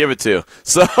person to give it to.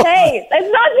 So hey,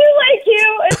 it's not too late,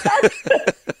 Q. It's not.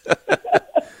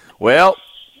 Well,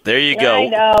 there you go. I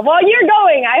know. Well, you're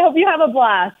going. I hope you have a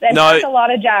blast. And that's a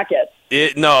lot of jackets.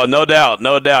 No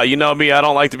doubt. You know me, I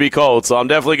don't like to be cold, so I'm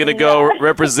definitely going to go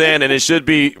represent, and it should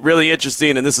be really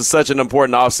interesting, and this is such an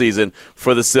important offseason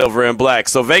for the Silver and Black.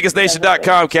 So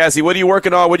VegasNation.com, Cassie, what are you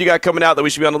working on? What do you got coming out that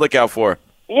we should be on the lookout for?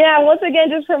 Yeah, once again,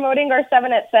 just promoting our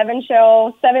 7 at 7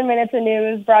 show, 7 minutes of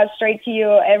news brought straight to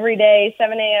you every day,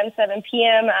 7 a.m., 7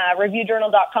 p.m.,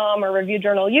 ReviewJournal.com or Review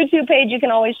Journal YouTube page. You can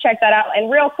always check that out.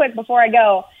 And real quick, before I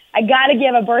go, I got to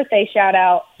give a birthday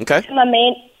shout-out to my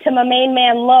main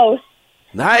man, Los.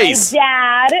 Nice. My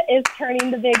dad is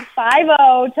turning the big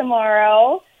 50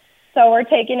 tomorrow. So we're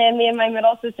taking in, me and my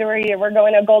middle sister, we're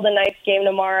going to a Golden Knights game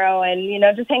tomorrow and,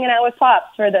 just hanging out with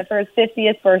Pops for his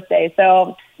 50th birthday.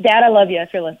 So, Dad, I love you if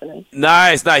you're listening.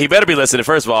 Nice. He better be listening,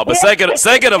 first of all. But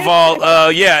second of all,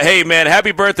 hey, man,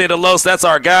 happy birthday to Los. That's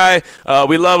our guy.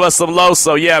 We love us some Los.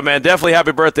 So, yeah, man, definitely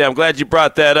happy birthday. I'm glad you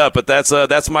brought that up, but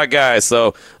that's my guy.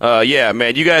 So, yeah,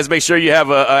 man, you guys make sure you have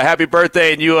a happy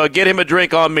birthday and you get him a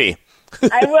drink on me.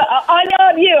 I will. I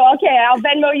know you. Okay, I'll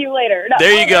Venmo you later. No,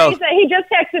 there you go. He just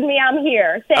texted me. I'm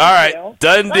here. Thank all right, you.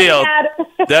 Done deal.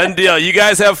 Done deal. You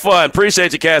guys have fun.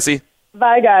 Appreciate you, Cassie.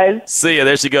 Bye, guys. See ya.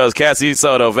 There she goes. Cassie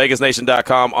Soto,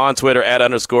 VegasNation.com, on Twitter,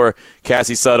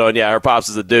 @_Cassie Soto. And, yeah, her pops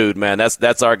is a dude, man.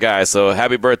 That's our guy. So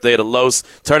happy birthday to Los,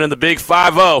 turning the big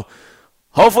 5-0.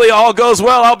 Hopefully all goes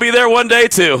well. I'll be there one day,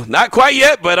 too. Not quite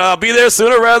yet, but I'll be there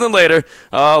sooner rather than later.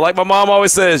 Like my mom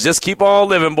always says, just keep on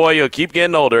living, boy. You'll keep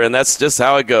getting older, and that's just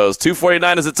how it goes.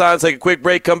 2:49 is the time to take a quick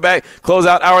break, come back, close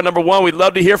out hour number 1. We'd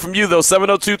love to hear from you, though.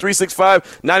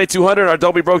 702-365-9200. Our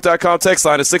Don'tBeBroke.com text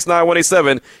line is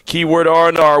 69187. Keyword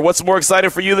R&R. What's more exciting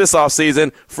for you this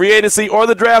offseason, free agency or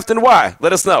the draft, and why?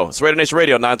 Let us know. It's Raider Nation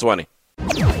Radio 920.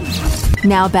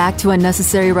 Now back to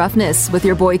Unnecessary Roughness with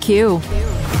your boy Q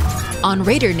on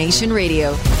Raider Nation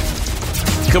Radio.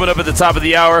 Coming up at the top of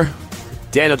the hour,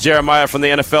 Daniel Jeremiah from the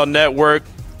NFL Network,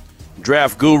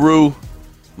 draft guru,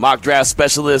 mock draft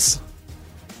specialist.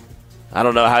 I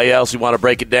don't know how else you want to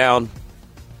break it down.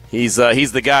 He's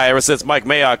the guy. Ever since Mike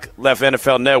Mayock left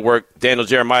NFL Network, Daniel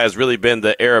Jeremiah has really been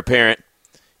the heir apparent.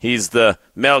 He's the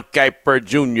Mel Kiper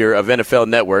Jr. of NFL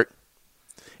Network.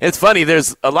 And it's funny,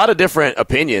 there's a lot of different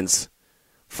opinions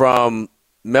from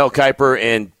Mel Kiper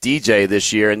and DJ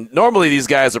this year, and normally these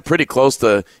guys are pretty close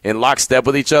to in lockstep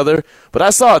with each other. But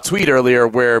I saw a tweet earlier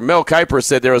where Mel Kiper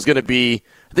said there was going to be,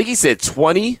 I think he said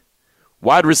 20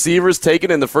 wide receivers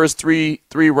taken in the first three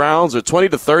rounds, or 20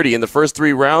 to 30 in the first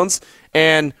 3 rounds.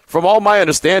 And from all my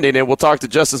understanding, and we'll talk to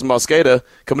Justice Mosqueda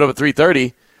coming up at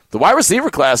 3:30, the wide receiver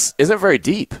class isn't very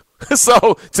deep.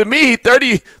 So to me,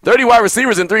 30 wide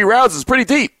receivers in 3 rounds is pretty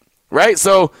deep. Right,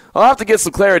 so I'll have to get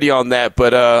some clarity on that,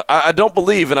 but I don't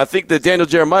believe, and I think that Daniel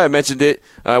Jeremiah mentioned it.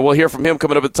 We'll hear from him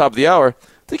coming up at the top of the hour. I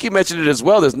think he mentioned it as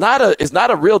well. It's not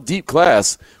a real deep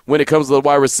class when it comes to the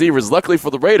wide receivers. Luckily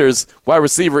for the Raiders, wide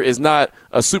receiver is not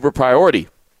a super priority.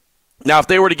 Now, if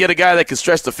they were to get a guy that could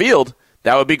stretch the field,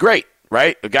 that would be great.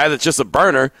 Right? A guy that's just a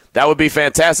burner, that would be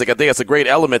fantastic. I think that's a great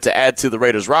element to add to the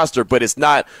Raiders roster, but it's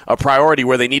not a priority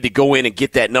where they need to go in and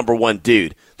get that number 1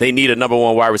 dude. They need a number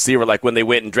 1 wide receiver, like when they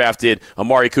went and drafted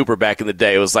Amari Cooper back in the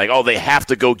day. It was like, oh, they have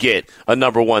to go get a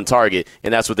number 1 target,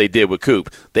 and that's what they did with Coop.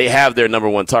 They have their number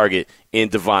 1 target in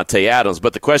Devontae Adams.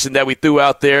 But the question that we threw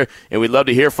out there, and we'd love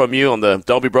to hear from you on the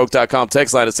Don'tBeBroke.com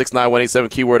text line at 69187,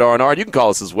 keyword R&R. You can call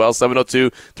us as well,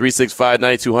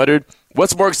 702-365-9200.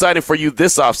 What's more exciting for you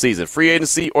this offseason, free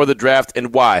agency or the draft,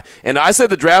 and why? And I said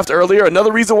the draft earlier.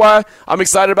 Another reason why I'm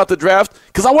excited about the draft,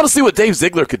 because I want to see what Dave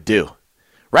Ziegler could do.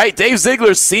 Right? Dave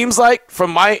Ziegler seems like,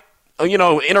 from my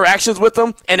interactions with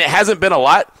him, and it hasn't been a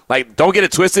lot. Like, don't get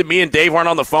it twisted. Me and Dave aren't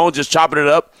on the phone just chopping it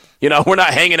up. We're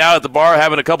not hanging out at the bar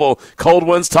having a couple cold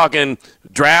ones talking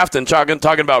draft and talking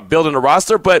about building a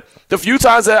roster. But the few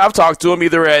times that I've talked to him,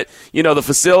 either at, the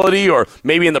facility or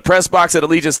maybe in the press box at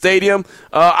Allegiant Stadium,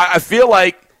 I feel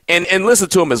like, and listen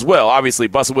to him as well, obviously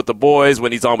busting with the boys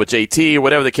when he's on with JT or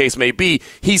whatever the case may be,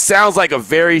 he sounds like a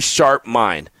very sharp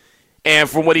mind. And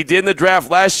from what he did in the draft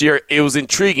last year, it was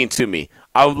intriguing to me.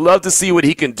 I would love to see what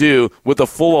he can do with a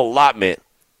full allotment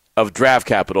of draft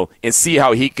capital and see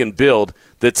how he can build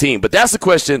the team. But that's the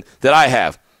question that I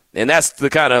have, and that's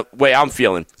the kind of way I'm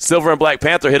feeling. Silver and Black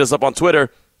Panther hit us up on Twitter.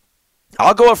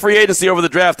 I'll go a free agency over the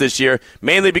draft this year,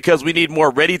 mainly because we need more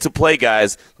ready-to-play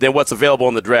guys than what's available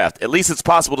in the draft. At least it's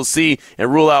possible to see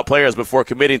and rule out players before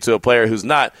committing to a player who's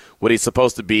not what he's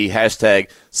supposed to be,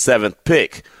 #7th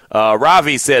pick.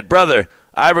 Ravi said, brother,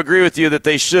 I agree with you that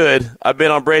they should. I've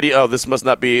been on Brady. Oh, this must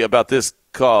not be about this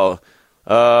call.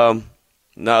 No,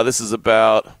 this is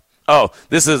about –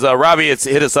 this is Ravi. It's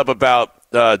hit us up about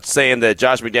saying that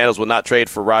Josh McDaniels will not trade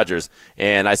for Rodgers.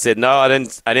 And I said, no, I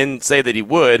didn't say that he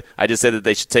would. I just said that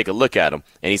they should take a look at him.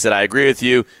 And he said, I agree with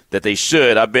you that they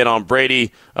should. I've been on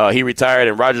Brady. He retired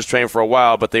and Rodgers trained for a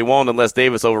while, but they won't unless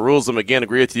Davis overrules them. Again,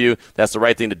 agree with you. That's the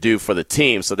right thing to do for the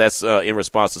team. So that's in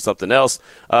response to something else.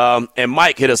 And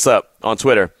Mike hit us up on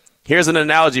Twitter. Here's an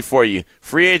analogy for you.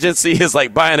 Free agency is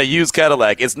like buying a used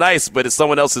Cadillac. It's nice, but it's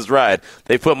someone else's ride.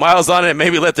 They put miles on it and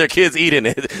maybe let their kids eat in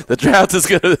it. The draft is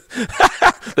going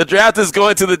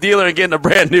to the dealer and getting a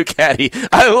brand new caddy.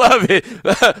 I love it.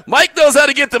 Mike knows how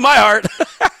to get to my heart.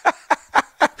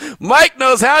 Mike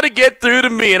knows how to get through to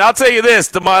me. And I'll tell you this,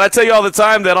 Damon, I tell you all the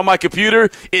time that on my computer,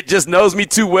 it just knows me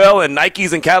too well, and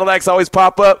Nikes and Cadillacs always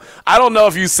pop up. I don't know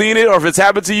if you've seen it or if it's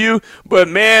happened to you, but,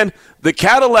 man, the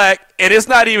Cadillac, and it's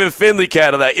not even Findlay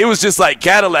Cadillac. It was just like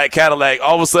Cadillac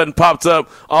all of a sudden popped up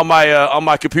on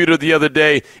my computer the other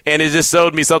day, and it just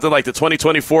showed me something like the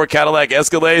 2024 Cadillac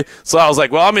Escalade. So I was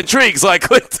like, well, I'm intrigued, so I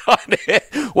clicked on it.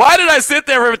 Why did I sit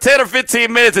there for 10 or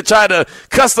 15 minutes and try to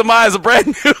customize a brand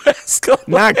new Escalade?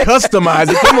 Not customize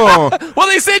it. Come on. Well,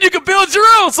 they said you could build your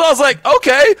own, so I was like,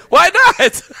 okay, why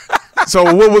not? So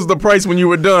what was the price when you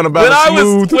were done? About a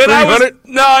smooth 300?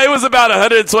 No, it was about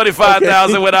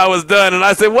 $125,000 when I was done. And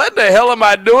I said, what the hell am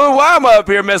I doing? Why am I up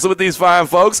here messing with these fine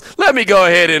folks? Let me go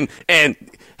ahead and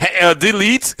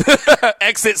delete,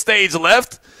 exit stage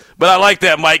left. But I like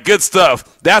that, Mike. Good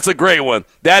stuff. That's a great one.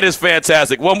 That is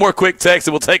fantastic. One more quick text,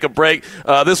 and we'll take a break.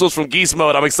 This was from Geese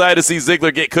Mode. I'm excited to see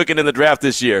Ziegler get cooking in the draft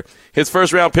this year. His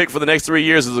first-round pick for the next 3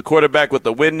 years is a quarterback with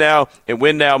the win now and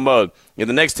win now mode. In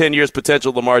the next 10 years,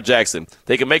 potential Lamar Jackson.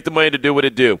 They can make the money to do what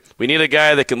it do. We need a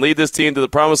guy that can lead this team to the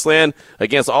promised land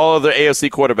against all other AFC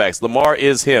quarterbacks. Lamar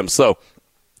is him. So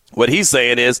what he's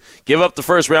saying is give up the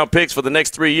first-round picks for the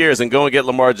next 3 years and go and get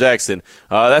Lamar Jackson.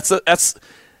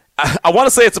 I want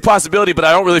to say it's a possibility, but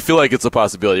I don't really feel like it's a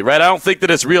possibility, right? I don't think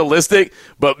that it's realistic,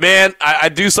 but, man, I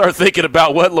do start thinking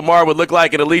about what Lamar would look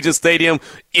like at Allegiant Stadium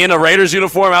in a Raiders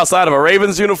uniform outside of a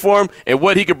Ravens uniform and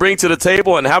what he could bring to the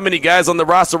table and how many guys on the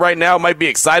roster right now might be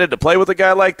excited to play with a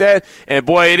guy like that. And,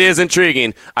 boy, it is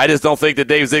intriguing. I just don't think that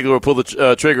Dave Ziegler will pull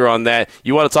the trigger on that.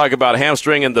 You want to talk about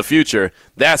hamstring in the future.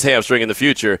 That's hamstring in the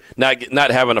future, not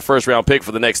having a first-round pick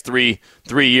for the next three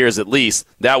years at least.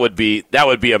 That would be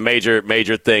a major,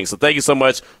 major thing. So thank you so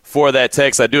much for that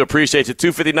text. I do appreciate you.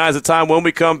 2:59 is the time when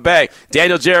we come back.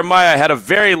 Daniel Jeremiah had a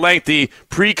very lengthy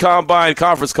pre-combine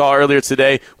conference call earlier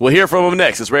today. We'll hear from him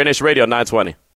next. It's Raider Nation Radio 920.